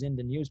said, it was in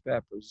the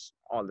newspapers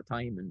all the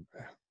time. And,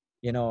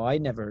 you know, I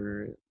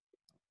never,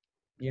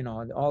 you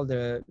know,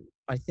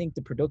 I think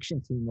the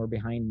production team were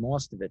behind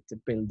most of it to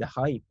build the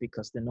hype,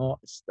 because they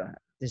noticed that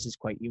this is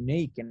quite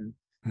unique, and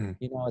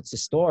you know, it's a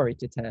story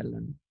to tell.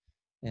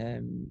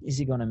 And is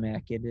he gonna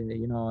make it?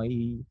 You know,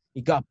 he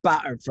got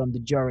battered from the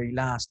jury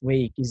last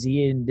week. Is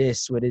he in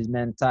this with his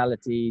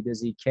mentality?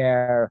 Does he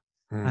care?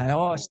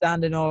 And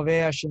standing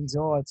ovations.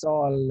 It's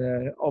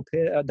all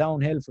uphill,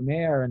 downhill from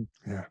here, and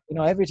you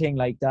know, everything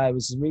like that. It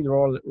was a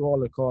real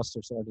roller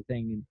coaster sort of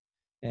thing.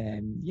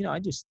 And you know, I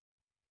just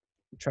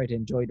try to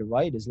enjoy the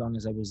ride as long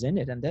as I was in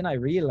it. And then I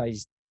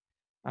realized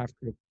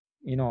after,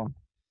 you know,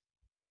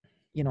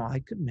 I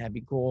couldn't maybe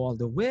go all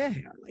the way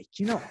here, like,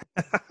 you know.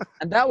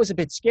 And that was a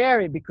bit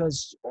scary,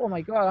 because, oh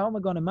my God, how am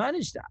I going to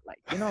manage that? Like,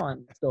 you know,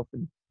 and stuff.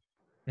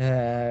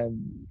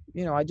 And,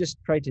 you know, I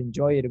just tried to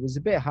enjoy it. It was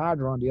a bit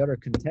harder on the other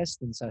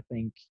contestants, I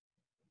think.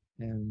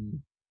 You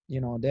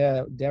know,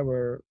 they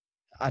were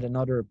at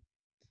another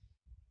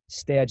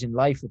stage in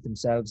life with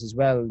themselves as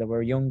well. They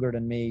were younger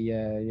than me,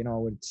 you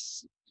know,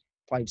 it's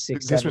 5,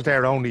 6, 7. This was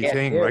their only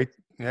thing, right?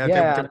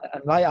 Yeah,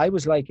 and I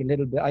was like a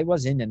little bit, I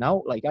was in and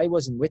out, like I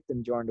wasn't with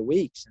them during the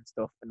weeks and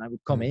stuff, and I would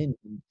come in,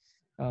 and,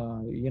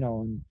 you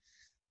know,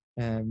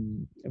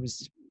 and it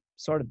was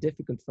sort of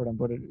difficult for them,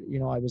 but, you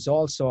know, I was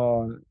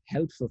also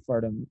helpful for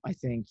them, I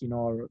think. You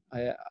know,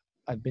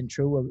 I've been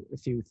through a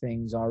few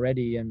things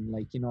already, and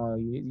like, you know,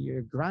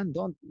 you're grand,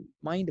 don't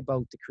mind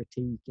about the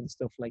critique and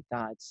stuff like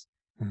that. It's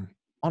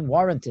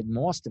unwarranted,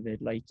 most of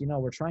it. Like, you know,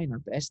 we're trying our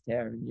best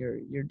here, and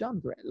you're done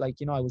great. Like,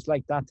 you know, I was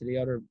like that to the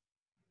other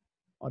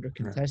other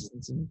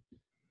contestants, and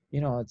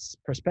it's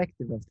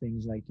perspective of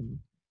things like. And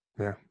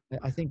Yeah.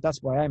 I think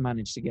that's why I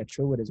managed to get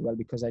through it as well,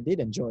 because I did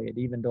enjoy it,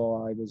 even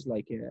though I was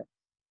like,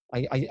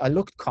 I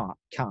looked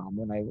calm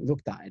when I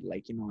looked at it.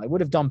 Like, I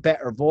would have done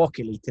better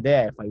vocally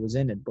today if I was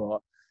in it, but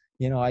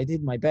I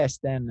did my best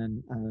then,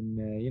 and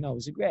it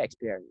was a great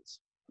experience.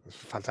 It's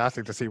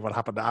fantastic to see what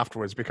happened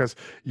afterwards, because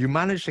you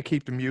managed to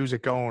keep the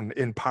music going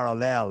in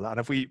parallel. And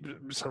if we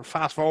sort of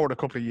fast forward a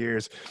couple of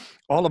years,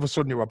 all of a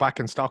sudden you were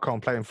back in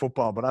Stockholm playing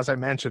football. But as I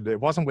mentioned,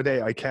 it wasn't with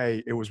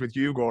AIK, it was with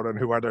Djurgården,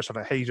 who are their sort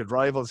of hated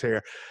rivals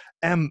here.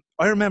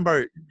 I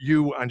remember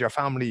you and your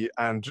family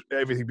and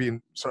everything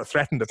being sort of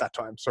threatened at that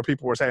time. So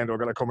people were saying they were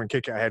going to come and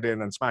kick your head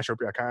in and smash up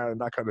your car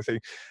and that kind of thing.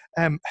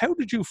 How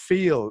did you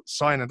feel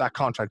signing that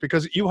contract?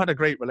 Because you had a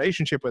great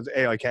relationship with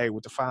AIK,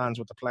 with the fans,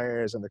 with the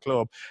players and the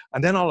club.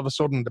 And then all of a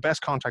sudden, the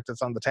best contract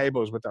that's on the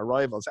table is with their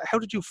rivals. How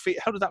did you feel?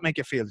 How did that make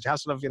you feel? Did you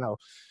have sort of,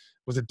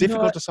 was it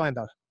difficult to sign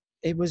that?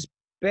 It was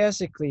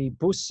basically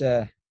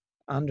Bosse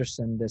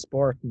Anderson, the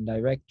sporting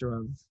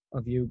director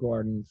of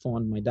Djurgården,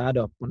 phoned my dad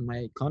up when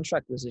my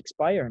contract was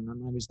expiring,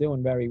 and I was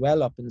doing very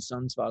well up in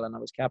Sundsvall, and I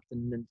was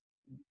captain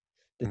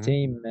the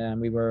team, and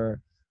we were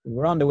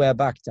on the way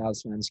back to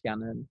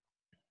Allsvenskan.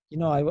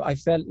 And I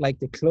felt like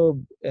the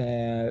club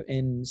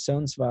in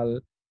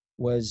Sundsvall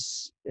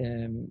was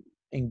in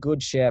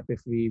good shape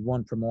if we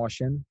won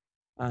promotion,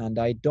 and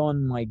I'd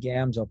done my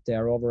games up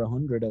there, over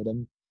 100 of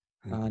them.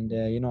 And,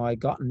 I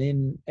gotten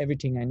in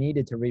everything I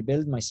needed to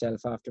rebuild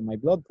myself after my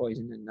blood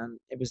poisoning, and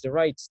it was the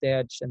right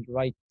stage and the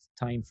right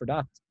time for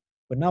that.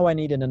 But now I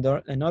needed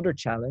another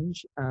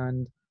challenge,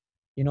 and,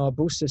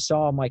 Bosse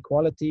saw my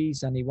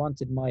qualities, and he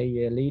wanted my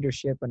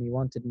leadership, and he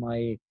wanted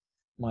my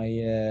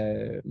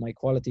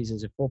qualities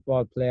as a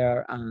football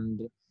player.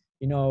 And,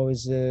 it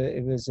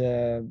was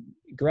a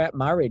great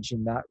marriage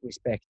in that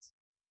respect.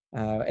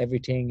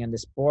 Everything and the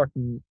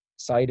sporting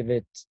side of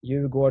it,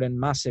 Djurgården,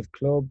 massive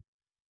club,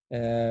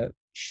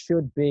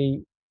 should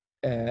be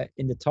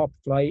in the top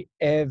flight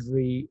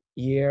every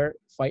year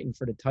fighting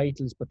for the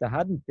titles, but they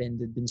hadn't been.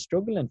 They'd been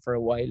struggling for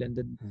a while, and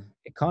the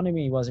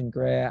economy wasn't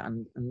great,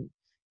 and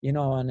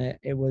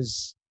it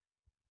was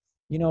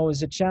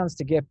a chance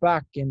to get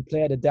back and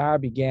play the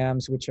derby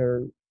games, which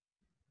are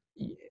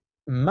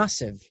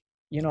massive.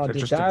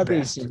 The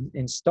derbies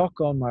in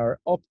Stockholm are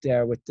up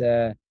there with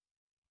the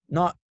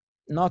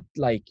not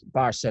like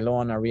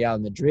Barcelona, Real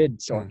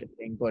Madrid sort of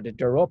thing, but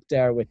they're up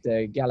there with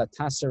the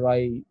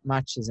Galatasaray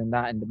matches and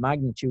that, and the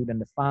magnitude and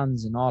the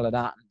fans and all of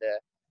that, and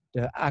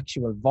the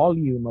actual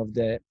volume of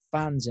the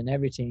fans and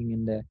everything,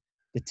 and the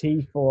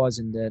tifos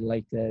and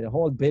the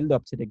whole build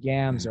up to the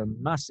games are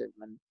massive.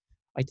 And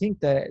I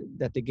think that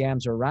the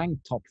games are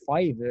ranked top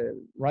 5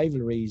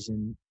 rivalries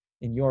in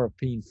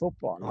European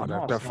football.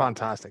 Oh, they're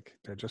fantastic.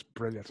 They're just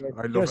brilliant.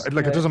 I love it.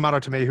 Like, it doesn't matter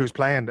to me who's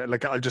playing.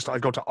 Like, I'll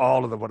go to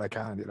all of them when I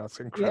can.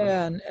 It's incredible.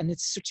 Yeah, and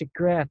it's such a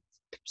great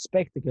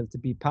spectacle to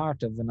be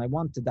part of. And I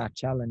wanted that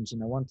challenge,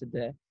 and I wanted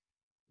to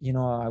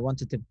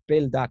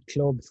build that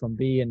club from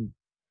being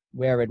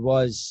where it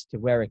was to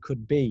where it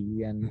could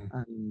be. And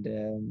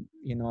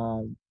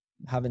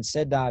having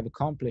said that, I've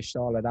accomplished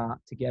all of that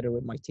together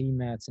with my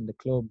teammates and the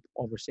club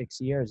over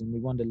 6 years, and we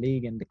won the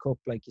league and the cup,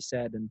 like you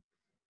said. And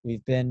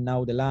we've been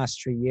now the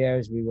last 3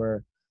 years, we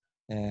were,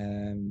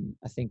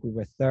 I think we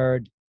were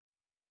 3rd,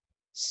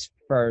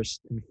 1st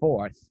and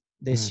 4th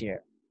this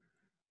year.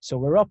 So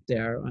we're up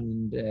there,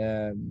 and,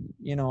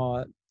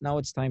 now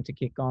it's time to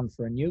kick on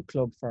for a new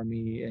club for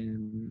me.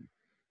 And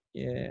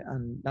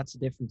that's a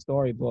different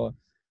story. But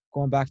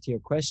going back to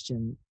your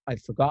question,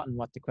 I've forgotten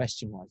what the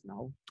question was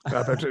now.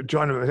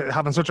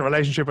 Having such a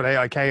relationship with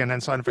AIK and then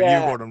signing for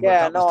Djurgården.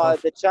 Yeah,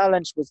 the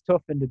challenge was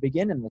tough in the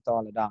beginning with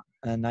all of that.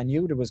 And I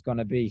knew there was going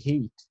to be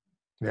heat.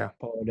 Yeah.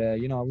 But,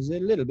 it was a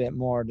little bit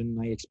more than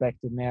I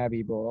expected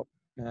maybe. But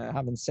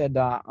having said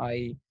that,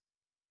 I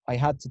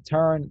had to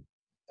turn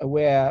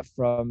away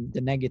from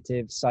the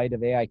negative side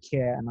of AIK,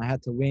 and I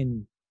had to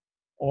win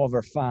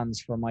over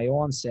fans for my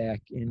own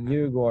sake in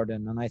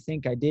Djurgården. And I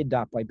think I did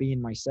that by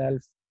being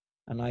myself.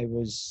 And I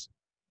was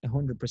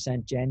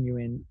 100%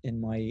 genuine in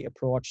my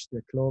approach to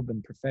the club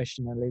and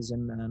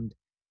professionalism and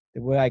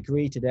the way I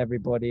greeted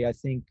everybody. I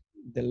think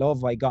the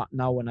love I got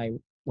now when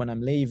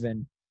I'm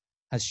leaving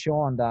has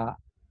shown that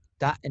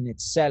in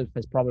itself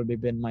has probably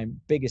been my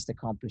biggest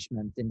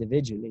accomplishment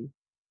individually.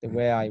 The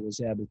way I was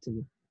able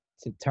to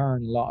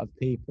turn a lot of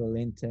people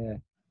into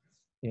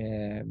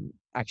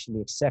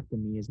actually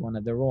accepting me as one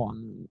of their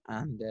own,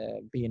 and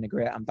being a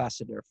great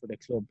ambassador for the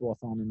club both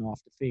on and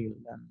off the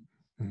field. And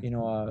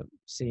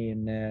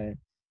seeing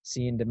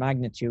the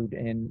magnitude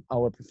in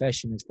our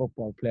profession as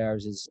football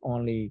players is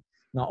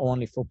not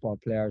only football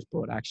players,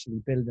 but actually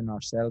building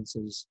ourselves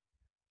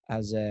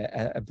as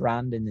a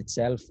brand in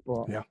itself.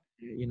 But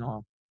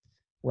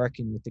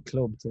working with the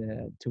club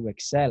to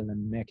excel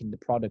and making the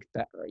product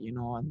better.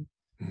 And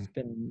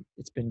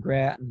it's been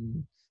great.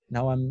 And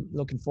now I'm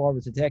looking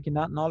forward to taking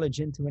that knowledge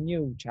into a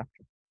new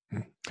chapter.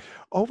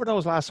 Over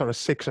those last sort of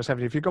 6 or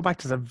 7, if you go back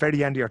to the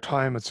very end of your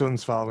time at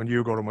Sundsvall when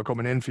you were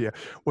coming in for you,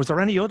 was there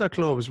any other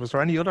clubs, was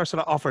there any other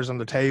sort of offers on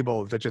the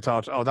table that you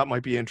thought, oh, that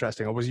might be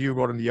interesting, or was you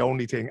the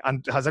only thing?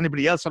 And has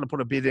anybody else sort of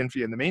put a bid in for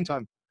you in the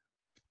meantime?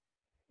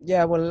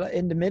 Yeah, well,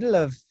 in the middle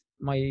of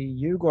my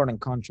Djurgården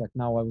contract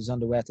now, I was on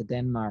the way to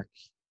Denmark.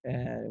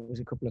 There was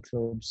a couple of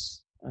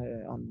clubs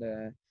on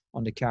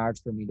the card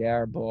for me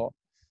there, but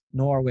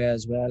Norway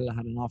as well. I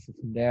had an offer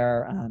from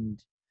there,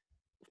 and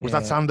was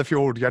that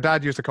Sandefjord? Your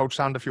dad used to coach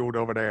Sandefjord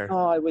over there.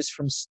 No, I was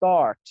from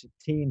Start, a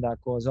team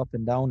that goes up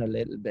and down a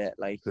little bit,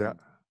 like. Yeah.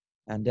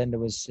 And then there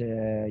was,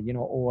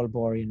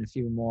 Aalborg and a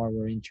few more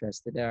were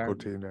interested there. Good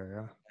team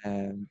there,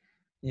 yeah.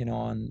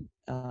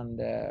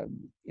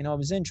 It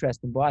was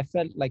interesting, but I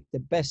felt like the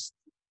best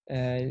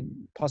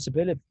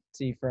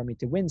possibility for me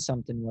to win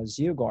something was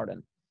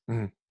Djurgården.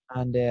 Mm.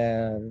 And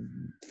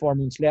 4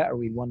 months later,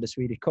 we won the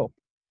Swedish Cup.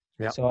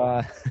 Yeah.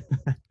 So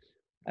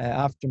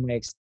after my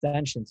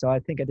extension, so I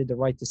think I did the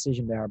right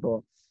decision there.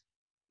 But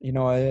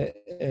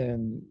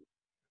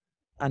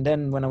and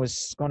then when I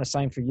was going to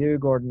sign for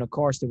Djurgården, of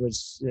course there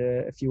was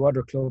a few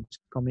other clubs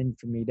come in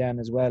for me then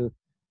as well.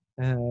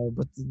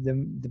 But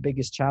the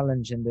biggest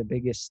challenge and the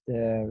biggest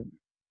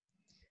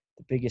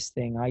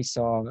thing I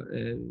saw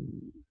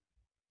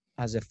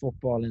as a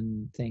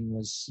footballing thing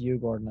was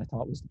Djurgården. I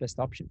thought was the best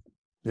option.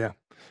 Yeah,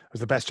 it was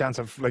the best chance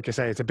of, like you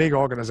say, it's a big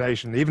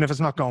organisation. Even if it's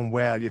not going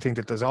well, you think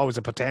that there's always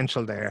a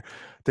potential there.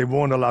 They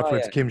won a lot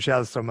with Kim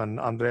Källström and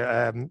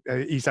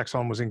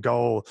Isaksson was in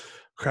goal,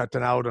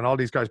 Krettenau and all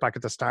these guys back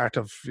at the start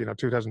of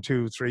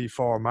 2002, 3,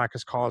 4,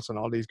 Marcus Karlsson,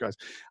 all these guys.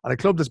 And a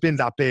club that's been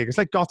that big, it's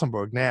like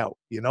Gothenburg now.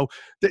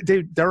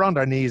 They're on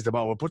their knees at the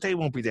moment, but they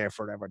won't be there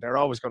forever. They're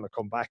always going to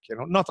come back.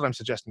 Not that I'm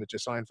suggesting that you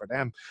sign for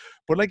them,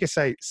 but like you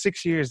say,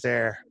 6 years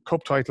there,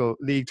 cup title,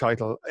 league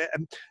title.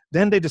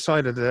 Then they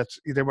decided that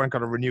they weren't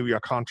going to renew your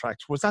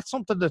contract. Was that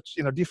something that,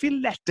 do you feel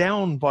let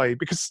down by,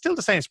 because it's still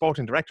the same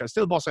sporting director,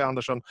 still Bosse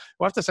Andersson,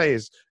 who I have to say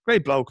is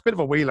great bloke, bit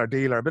of a wheeler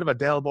dealer, a bit of a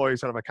Del Boy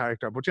sort of a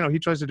character, but, he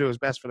tries to do his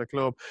best for the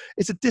club.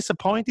 Is it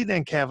disappointing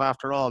then, Kev,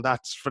 after all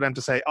that, for them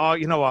to say, oh,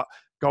 you know what,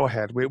 go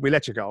ahead, we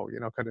let you go,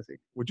 kind of thing?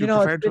 Would you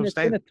prefer to have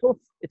stayed?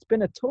 It's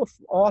been a tough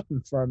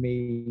autumn for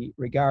me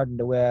regarding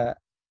the way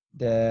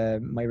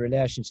my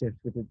relationship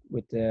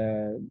with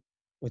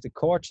the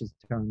coaches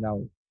turned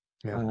out.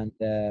 Yeah. And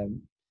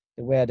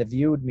the way they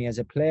viewed me as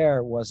a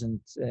player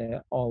wasn't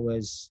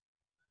always,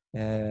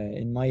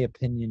 in my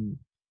opinion,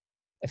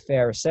 a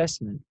fair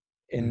assessment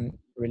in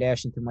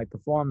relation to my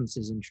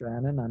performances in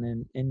training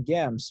and in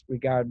games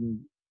regarding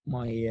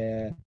my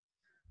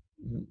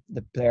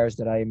the players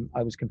that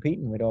I was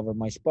competing with over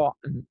my spot.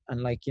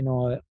 And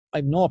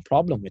I've no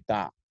problem with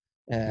that.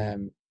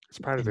 It's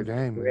part of the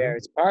game.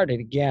 It's part of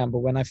the game, but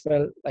when I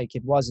felt like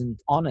it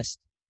wasn't honest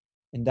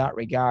in that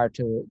regard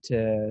to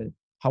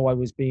how I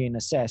was being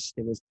assessed,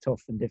 it was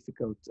tough and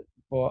difficult.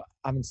 But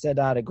having said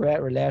that, a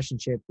great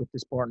relationship with the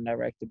sporting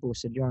director,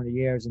 Bosse, during the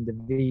years, and the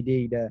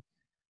VD, the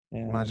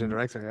managing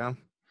director, yeah.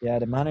 Yeah,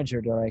 the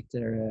manager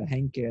director,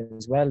 Henke,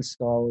 as well.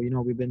 So,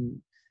 we've been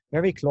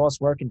very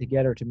close working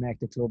together to make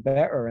the club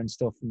better and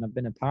stuff, and I've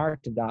been a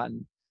part of that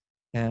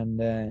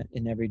and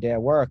in everyday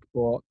work.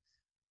 But,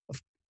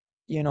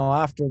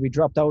 after we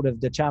dropped out of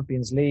the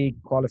Champions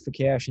League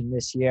qualification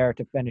this year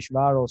to finish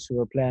Varos, who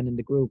were playing in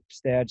the group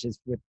stages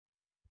with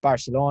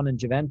Barcelona and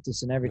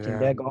Juventus and everything,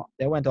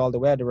 they went all the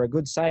way. They were a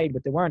good side,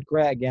 but they weren't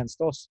great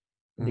against us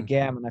in the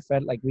game, and I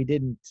felt like we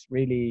didn't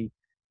really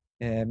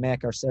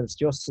make ourselves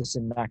justice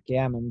in that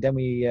game. And then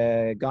we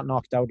got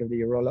knocked out of the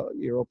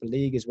Europa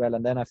League as well,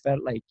 and then I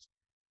felt like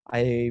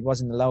I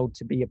wasn't allowed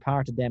to be a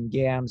part of them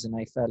games, and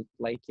I felt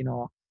like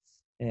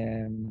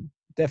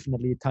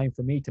definitely time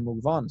for me to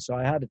move on. So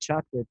I had a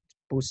chat with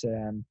Bosse,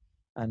 and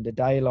the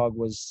dialogue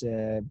was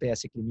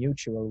basically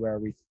mutual, where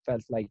we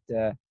felt like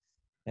the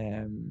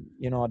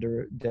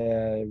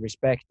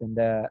respect and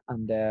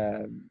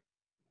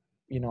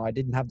I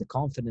didn't have the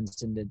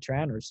confidence in the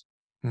trainers,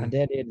 and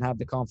they didn't have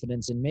the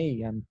confidence in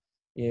me, and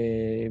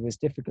it was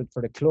difficult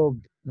for the club,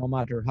 no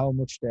matter how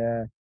much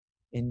they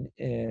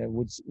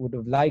would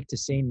have liked to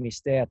see me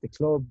stay at the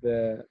club,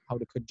 how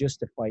they could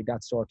justify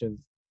that sort of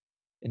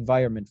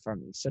environment for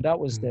me. So that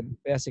was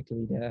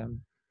basically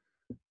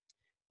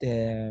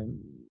the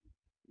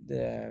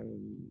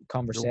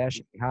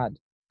conversation we had.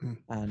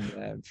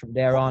 And from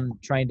there on,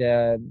 trying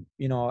to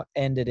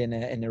end it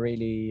in a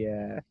really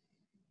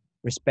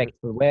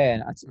respectful way,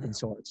 and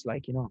so it's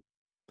like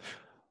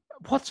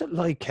What's it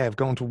like, Kev,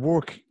 going to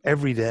work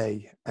every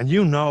day, and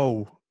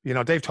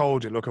they've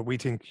told you, look, we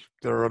think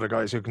there are other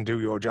guys who can do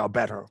your job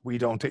better. We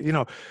don't,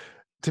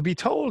 to be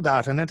told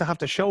that, and then to have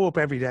to show up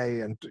every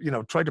day and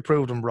try to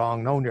prove them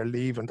wrong, knowing you're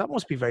leaving, that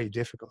must be very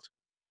difficult.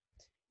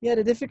 Yeah,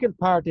 the difficult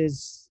part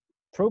is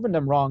proving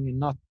them wrong and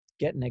not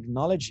getting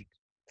acknowledged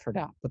for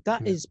that. But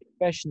that is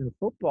professional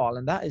football,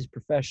 and that is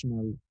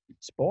professional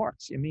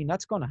sports. I mean,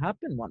 that's going to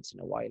happen once in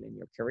a while in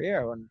your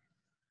career, and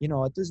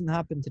it doesn't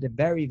happen to the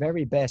very,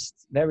 very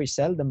best, very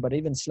seldom. But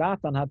even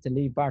Zlatan had to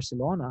leave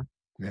Barcelona,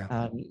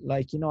 and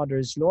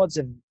there's loads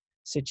of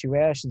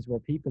situations where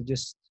people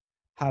just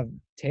have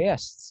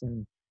tastes,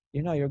 and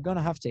you're going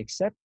to have to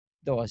accept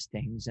those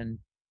things. And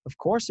of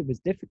course it was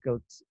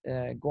difficult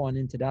going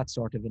into that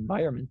sort of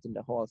environment and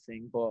the whole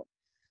thing, but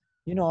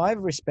I have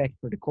respect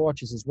for the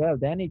coaches as well.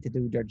 They need to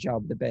do their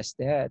job the best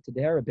to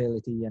their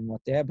ability and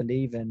what they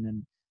believe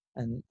in,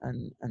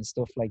 and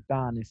stuff like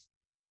that. And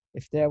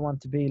if they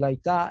want to be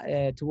like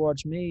that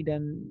towards me,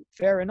 then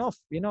fair enough.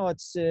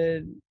 It's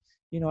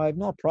I have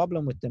no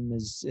problem with them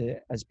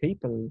as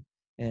people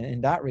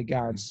in that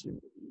regards.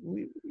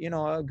 We,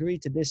 I agree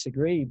to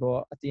disagree,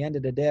 but at the end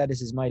of the day,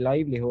 this is my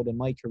livelihood and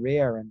my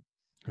career, and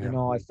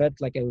I felt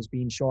like I was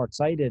being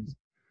short-sighted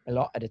a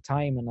lot at the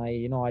time, and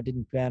I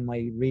didn't play in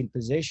my real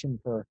position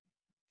for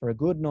a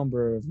good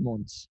number of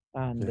months,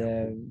 and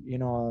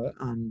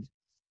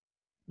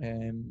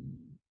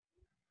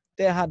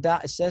they had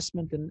that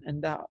assessment,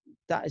 and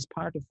that is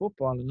part of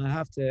football, and I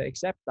have to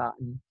accept that,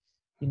 and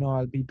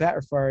I'll be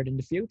better for it in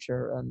the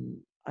future, and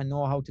I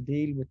know how to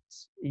deal with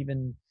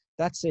even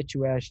that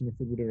situation if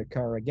it would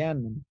occur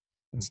again,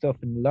 and stuff,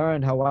 and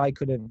learn how I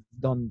could have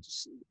done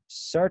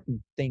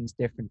certain things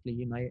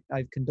differently.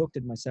 I've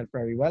conducted myself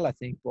very well, I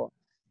think, but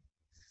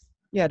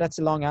yeah, that's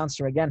a long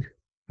answer again.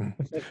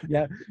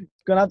 Yeah,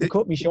 gonna have to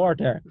cut me short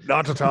there.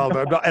 Not at all.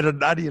 I'm not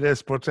editing any of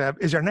this, but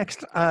is your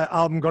next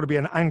album going to be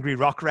an angry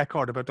rock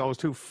record about those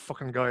two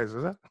fucking guys,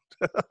 is it?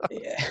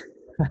 Yeah.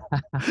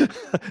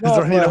 Is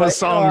there any of those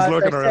songs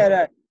looking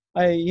around?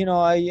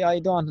 I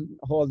don't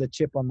hold a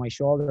chip on my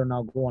shoulder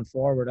now going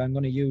forward. I'm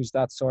going to use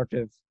that sort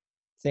of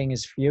thing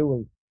as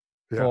fuel.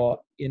 Yeah. But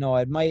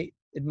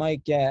it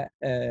might get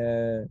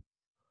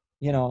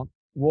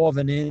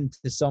woven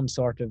into some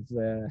sort of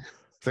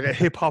It's like a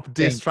hip hop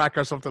diss track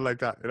or something like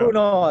that. Who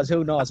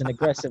knows? An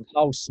aggressive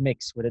house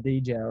mix with a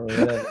DJ or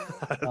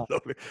whatever.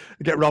 Lovely.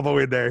 Get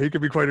Robbo in there. He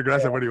can be quite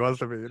aggressive when he wants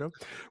to be,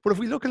 But if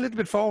we look a little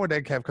bit forward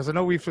then, Kev, because I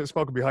know we've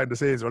spoken behind the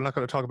scenes, we're not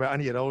going to talk about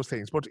any of those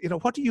things. But,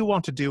 what do you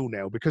want to do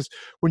now? Because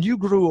when you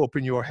grew up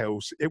in your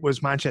house, it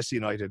was Manchester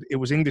United. It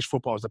was English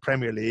football, it was the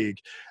Premier League.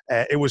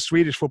 It was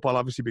Swedish football,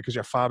 obviously, because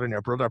your father and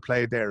your brother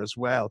played there as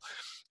well.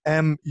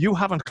 You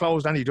haven't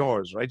closed any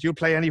doors, right? You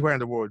play anywhere in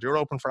the world. You're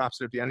open for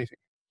absolutely anything.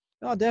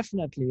 No,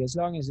 definitely. As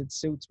long as it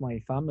suits my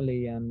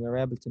family and we're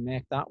able to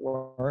make that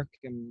work,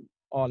 I'm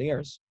all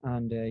ears.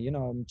 And,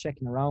 I'm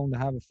checking around. I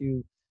have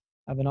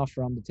an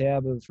offer on the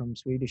table from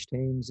Swedish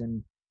teams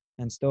and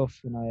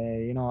stuff. And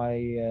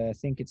I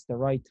think it's the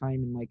right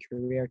time in my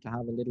career to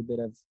have a little bit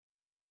of,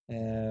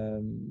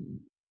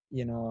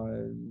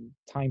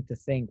 time to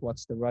think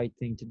what's the right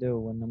thing to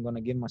do. And I'm going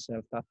to give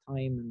myself that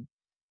time, and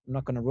I'm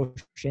not going to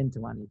rush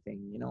into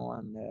anything, and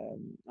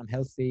I'm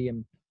healthy.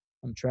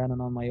 I'm training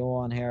on my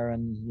own here,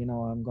 and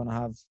I'm going to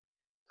have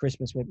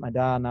Christmas with my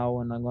dad now,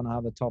 and I'm going to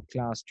have a top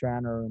class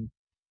trainer, and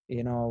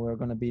we're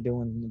going to be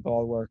doing the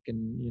ball work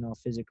and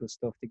physical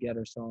stuff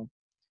together. So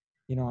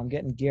I'm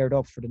getting geared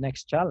up for the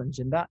next challenge,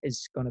 and that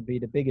is going to be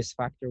the biggest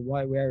factor.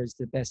 Where is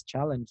the best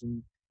challenge,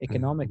 and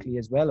economically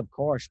as well, of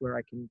course, where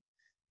I can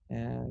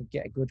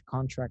get a good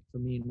contract for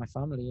me and my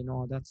family.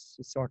 That's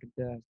sort of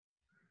the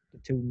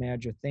two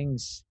major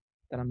things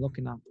that I'm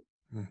looking at.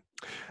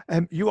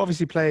 You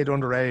obviously played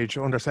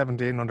underage, under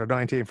 17, under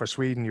 19 for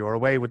Sweden. You were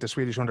away with the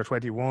Swedish under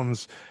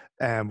 21s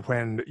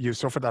when you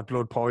suffered that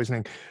blood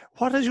poisoning.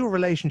 What has your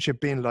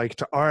relationship been like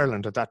to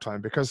Ireland at that time?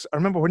 Because I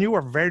remember when you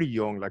were very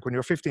young, like when you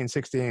were 15,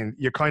 16,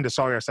 you kind of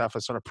saw yourself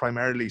as sort of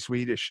primarily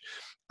Swedish.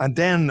 And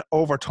then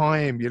over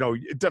time,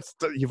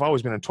 you've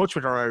always been in touch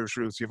with our Irish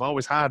roots. You've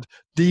always had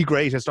the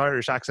greatest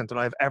Irish accent that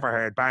I've ever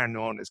heard, bar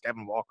none, is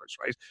Kevin Walker's,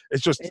 right?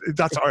 It's just,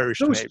 that's Irish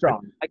to me. Too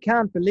strong. I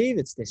can't believe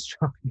it's this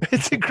strong.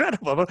 It's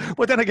incredible.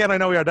 But then again, I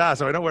know your dad,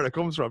 so I know where it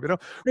comes from,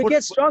 It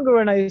gets stronger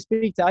when I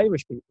speak to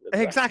Irish people.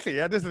 Exactly,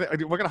 yeah. This is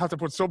we're going to have to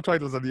put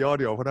subtitles on the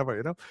audio,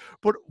 whatever,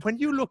 But when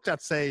you looked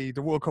at, say,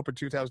 the World Cup in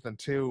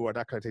 2002 or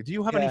that kind of thing, do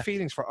you have any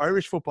feelings for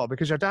Irish football?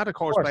 Because your dad, of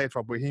course, played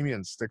for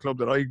Bohemians, the club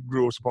that I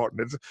grew up supporting.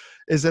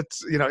 Is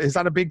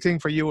that a big thing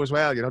for you as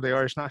well, the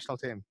Irish national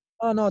team?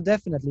 Oh, no,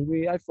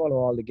 definitely. I follow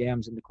all the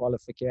games and the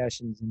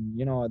qualifications, and,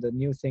 the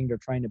new thing they're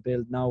trying to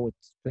build now with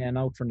playing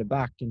out from the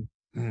back and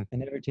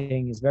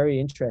everything is very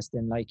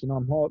interesting. Like,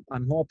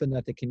 I'm hoping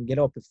that they can get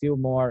up a few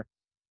more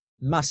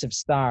massive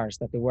stars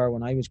that they were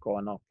when I was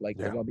growing up, like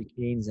the Robbie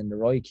Keanes and the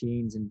Roy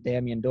Keanes and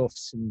Damien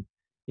Duffs and,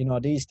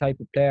 these type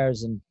of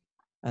players.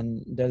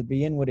 And they'll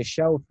be in with a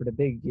shout for the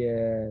big,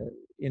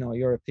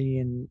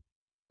 European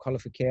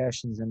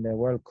qualifications and the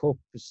World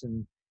Cups.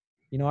 And,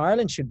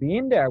 Ireland should be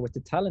in there with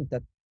the talent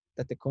that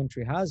the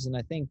country has. And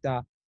I think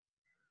that,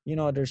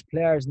 there's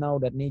players now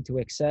that need to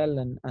excel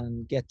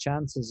and get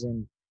chances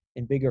in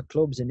bigger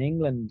clubs in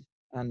England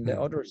and the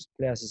other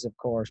places, of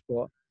course.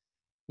 But,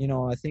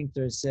 I think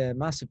there's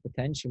massive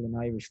potential in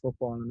Irish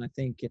football. And I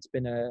think it's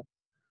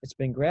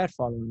been great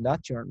following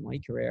that during my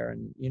career.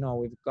 And,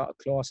 we've got a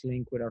close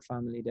link with our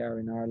family there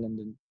in Ireland.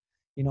 And,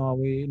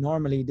 we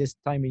normally this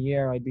time of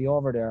year, I'd be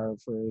over there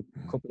for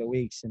a couple of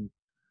weeks. And,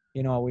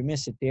 we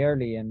miss it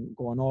dearly, and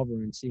going over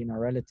and seeing our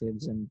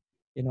relatives and,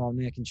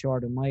 making sure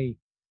that my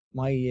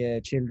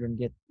children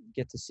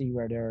get to see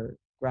where their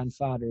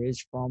grandfather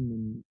is from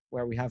and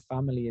where we have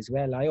family as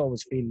well, I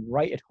always feel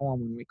right at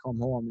home when we come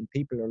home and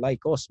people are like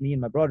us, me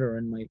and my brother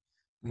and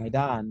my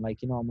dad. And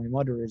like, you know, my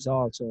mother is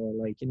also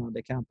like, you know,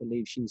 they can't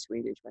believe she's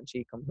Swedish when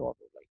she comes over,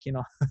 like, you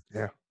know.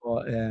 Yeah.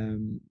 But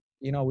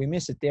you know, we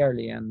miss it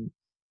dearly, and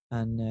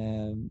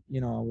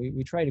you know,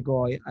 we try to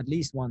go at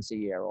least once a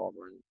year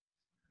over,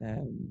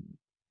 and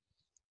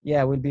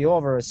yeah, we'll be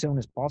over as soon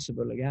as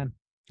possible again.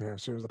 Yeah,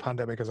 as soon as the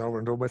pandemic is over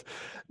and done with.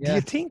 Yeah. Do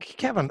you think,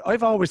 Kevin,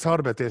 I've always thought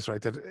about this,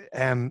 right, that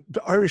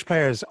the Irish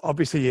players,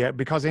 obviously,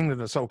 because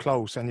England is so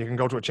close and you can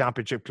go to a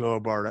championship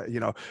club or, you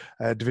know,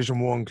 a Division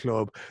 1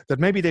 club, that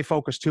maybe they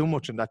focus too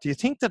much on that. Do you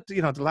think that,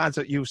 you know, the lads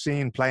that you've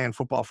seen playing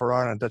football for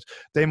Ireland, that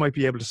they might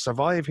be able to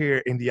survive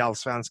here in the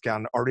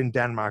Allsvenskan or in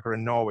Denmark or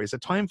in Norway? Is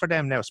it time for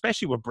them now,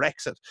 especially with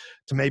Brexit,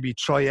 to maybe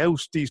try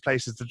out these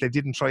places that they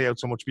didn't try out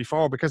so much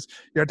before? Because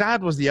your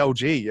dad was the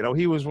OG, you know,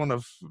 he was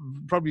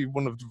probably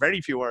one of the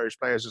very few Irish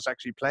players that's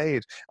actually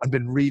played and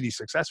been really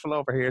successful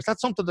over here. Is that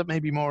something that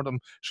maybe more of them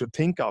should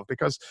think of?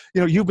 Because, you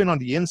know, you've been on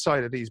the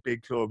inside of these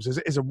big clubs. Is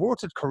it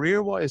worth it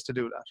career-wise to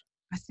do that?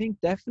 I think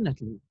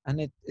definitely,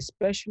 and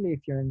especially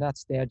if you're in that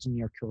stage in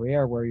your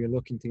career where you're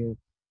looking to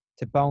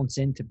bounce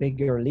into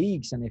bigger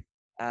leagues,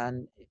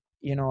 and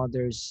you know,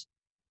 there's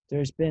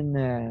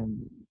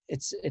been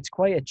it's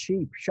quite a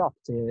cheap shop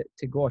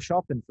to go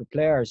shopping for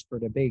players for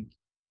the big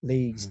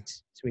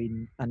leagues,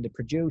 Sweden, and to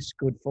produce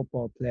good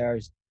football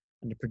players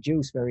and to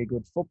produce very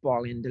good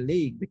football in the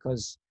league,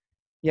 because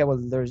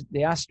there's the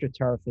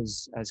AstroTurf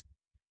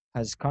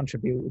has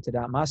contributed to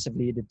that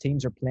massively. The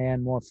teams are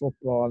playing more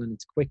football and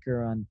it's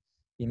quicker, and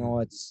you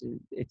know,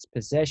 it's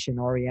possession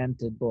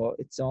oriented, but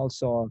it's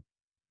also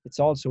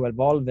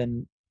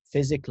evolving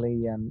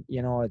physically, and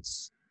you know,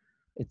 it's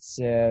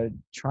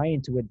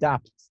trying to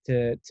adapt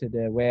to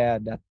the way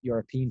that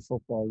European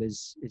football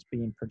is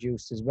being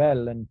produced as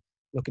well. And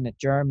looking at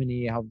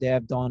Germany, how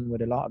they've done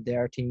with a lot of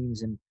their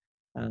teams, and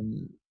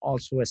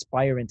also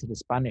aspiring to the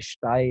Spanish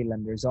style,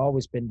 and there's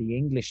always been the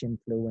English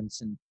influence,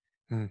 and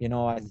you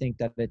know, I think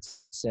that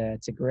it's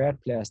a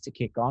great place to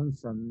kick on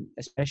from,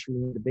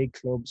 especially the big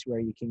clubs where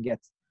you can get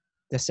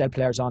the sell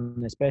players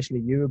on,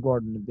 especially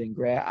Djurgården have been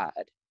great at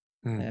it.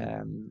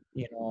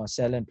 You know,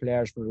 selling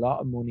players for a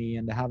lot of money,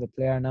 and they have a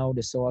player now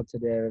they sold to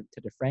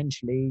the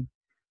French league,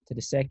 to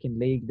the second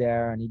league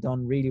there, and he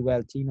done really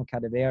well, Tino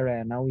Cadevera,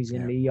 and now he's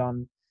in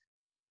Lyon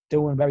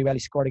doing very well. He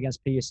scored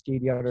against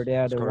PSG the other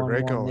day, they won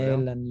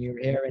 1-0, and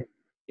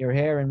you're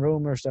hearing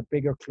rumours that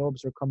bigger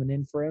clubs are coming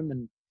in for him,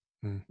 and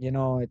you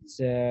know, it's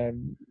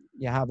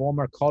you have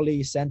Omar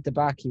Colley, centre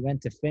back. He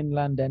went to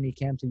Finland, then he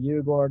came to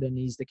Djurgården, and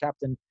he's the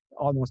captain.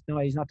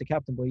 He's not the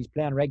captain, but he's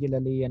playing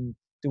regularly and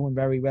doing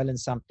very well in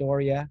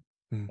Sampdoria.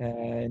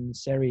 In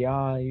Serie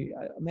A.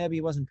 Maybe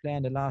he wasn't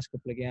playing the last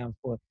couple of games,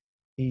 but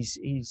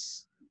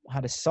he's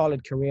had a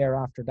solid career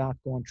after that,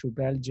 going through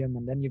Belgium.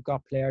 And then you've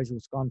got players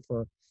who's gone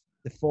for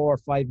the 4 or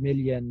 5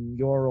 million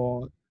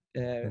euro,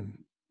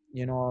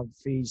 you know,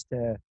 fees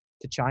to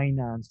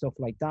China and stuff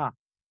like that.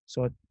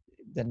 So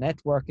the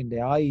network and the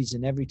eyes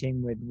and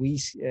everything with We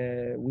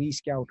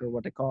Scout, or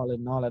what they call it,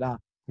 and all of that.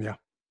 Yeah.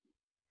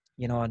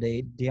 You know,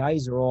 the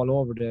eyes are all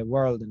over the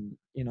world, and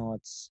you know,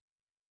 it's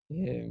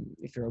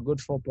if you're a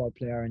good football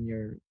player and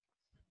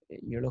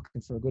you're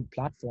looking for a good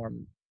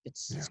platform,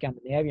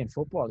 Scandinavian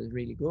football is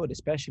really good,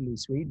 especially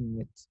Sweden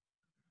with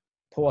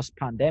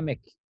post-pandemic,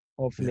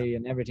 hopefully,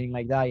 and everything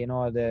like that. You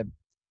know,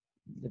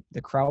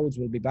 the crowds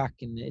will be back,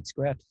 and it's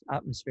great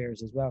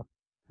atmospheres as well.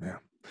 Yeah.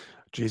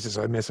 Jesus,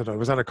 I miss it. I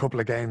was at a couple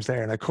of games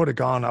there, and I could have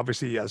gone,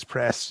 obviously, as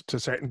press to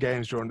certain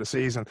games during the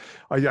season.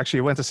 I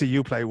actually went to see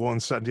you play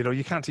once, and, you know,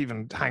 you can't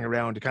even hang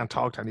around. You can't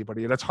talk to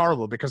anybody. And it's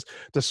horrible, because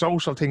the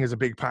social thing is a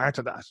big part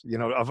of that, you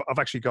know, of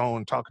actually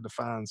going, talking to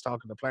fans,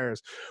 talking to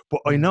players.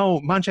 But I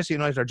know Manchester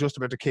United are just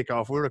about to kick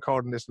off. We're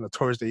recording this on a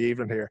Thursday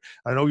evening here.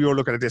 I know you're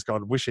looking at this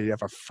going, wish you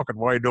ever fucking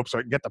wind up so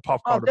I can get the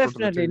popcorn. Oh,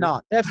 definitely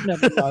not.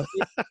 Definitely not.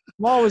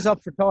 I'm always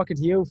up for talking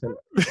to you, Phil.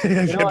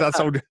 You know,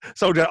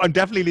 so I'm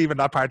definitely leaving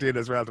that part in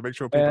as well to make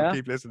sure people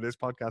keep listening to this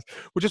podcast.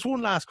 But just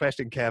one last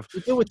question, Kev.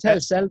 You do it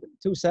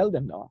too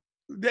seldom, though.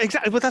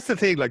 Exactly, but that's the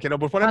thing, like, you know,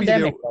 but whatever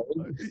you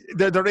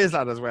do, there is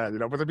that as well, you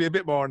know, but there'll be a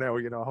bit more now,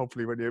 you know,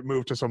 hopefully when you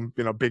move to some,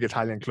 you know, big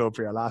Italian club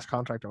for your last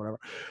contract or whatever.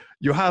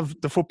 You have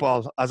the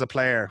football as a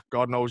player.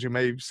 God knows you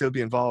may still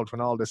be involved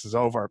when all this is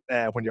over,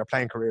 when your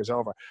playing career is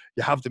over.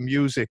 You have the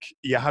music.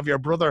 You have your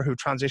brother who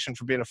transitioned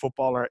from being a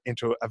footballer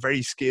into a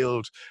very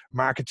skilled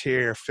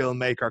marketeer,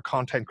 filmmaker,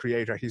 content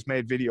creator. He's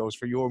made videos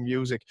for your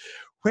music.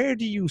 Where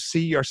do you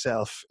see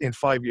yourself in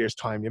 5 years'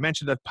 time? You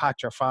mentioned that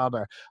Pat, your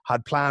father,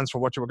 had plans for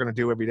what you were going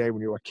to do every day when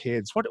you were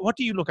kids. What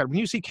do you look at when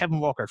you see Kevin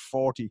Walker at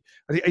 40?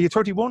 Are you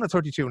 31 or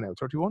 32 now?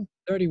 31?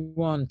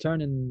 31,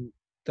 turning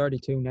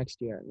 32 next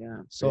year,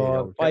 yeah.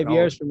 So 5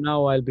 years from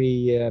now, I'll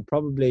be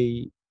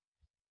probably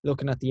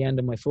looking at the end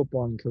of my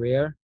footballing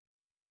career.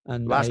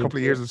 And last couple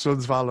of years in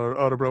Sundsvall or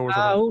Örebro or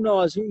something.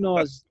 Who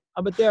knows?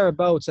 But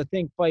thereabouts, I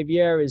think 5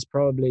 years is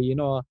probably, you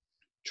know,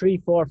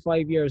 3, 4,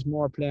 5 years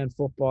more playing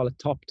football at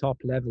top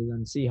level,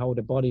 and see how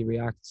the body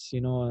reacts,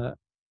 you know,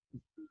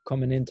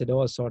 coming into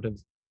those sort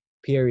of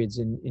periods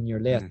in your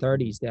late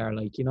 30s there,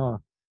 like, you know.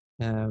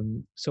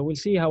 So we'll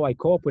see how I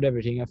cope with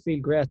everything. I feel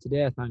great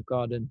today, thank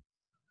God, and,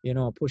 you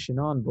know, pushing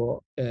on. But,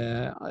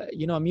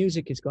 you know,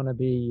 music is going to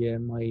be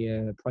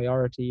my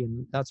priority,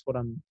 and that's what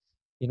I'm,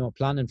 you know,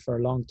 planning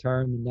for long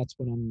term, and that's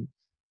what I'm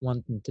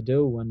wanting to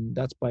do, and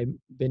that's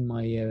been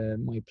my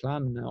my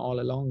plan all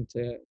along,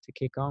 to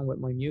kick on with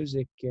my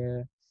music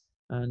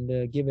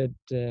and give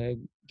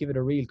it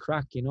a real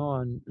crack, you know,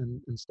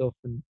 and stuff.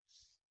 And,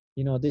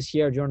 you know, this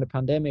year during the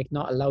pandemic,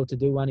 not allowed to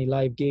do any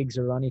live gigs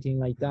or anything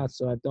like that,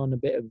 so I've done a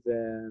bit of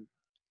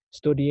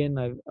studying.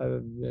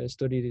 I've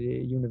studied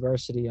at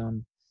university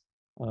on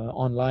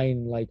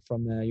online, like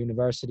from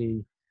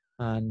university,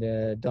 and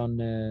done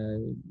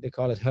they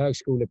call it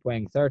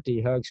högskolepoäng,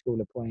 30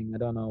 högskolepoäng. I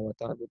don't know what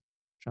that would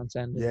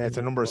transcend. Yeah, it's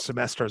a number of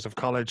semesters of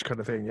college kind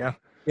of thing.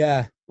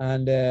 Yeah,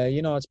 and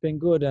you know, it's been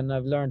good, and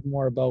I've learned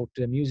more about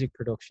music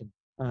production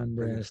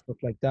and stuff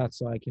like that,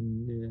 so I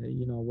can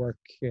you know, work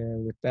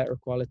with better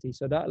quality.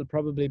 So that'll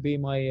probably be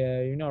my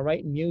you know,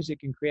 writing music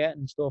and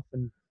creating stuff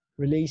and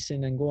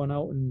releasing and going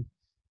out and,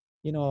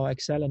 you know,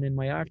 excelling in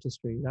my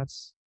artistry.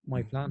 That's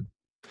my plan.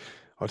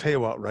 I'll tell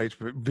you what, right,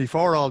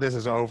 before all this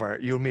is over,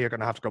 you and me are going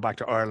to have to go back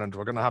to Ireland.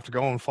 We're going to have to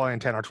go and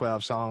find 10 or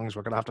 12 songs.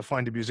 We're going to have to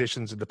find the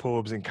musicians in the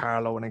pubs in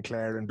Carlow and in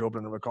Clare and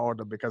Dublin and record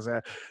them, because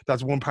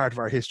that's one part of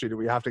our history that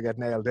we have to get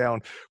nailed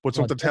down. But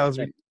something tells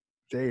me,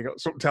 there you go,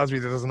 something tells me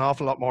that there's an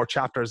awful lot more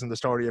chapters in the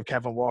story of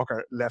Kevin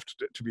Walker left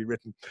to be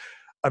written.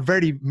 A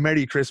very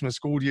Merry Christmas,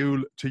 good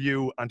Yule to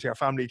you and to your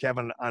family,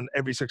 Kevin, and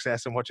every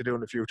success in what you do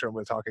in the future, and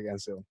we'll talk again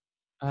soon.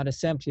 The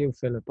same to you,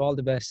 Philip. All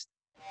the best.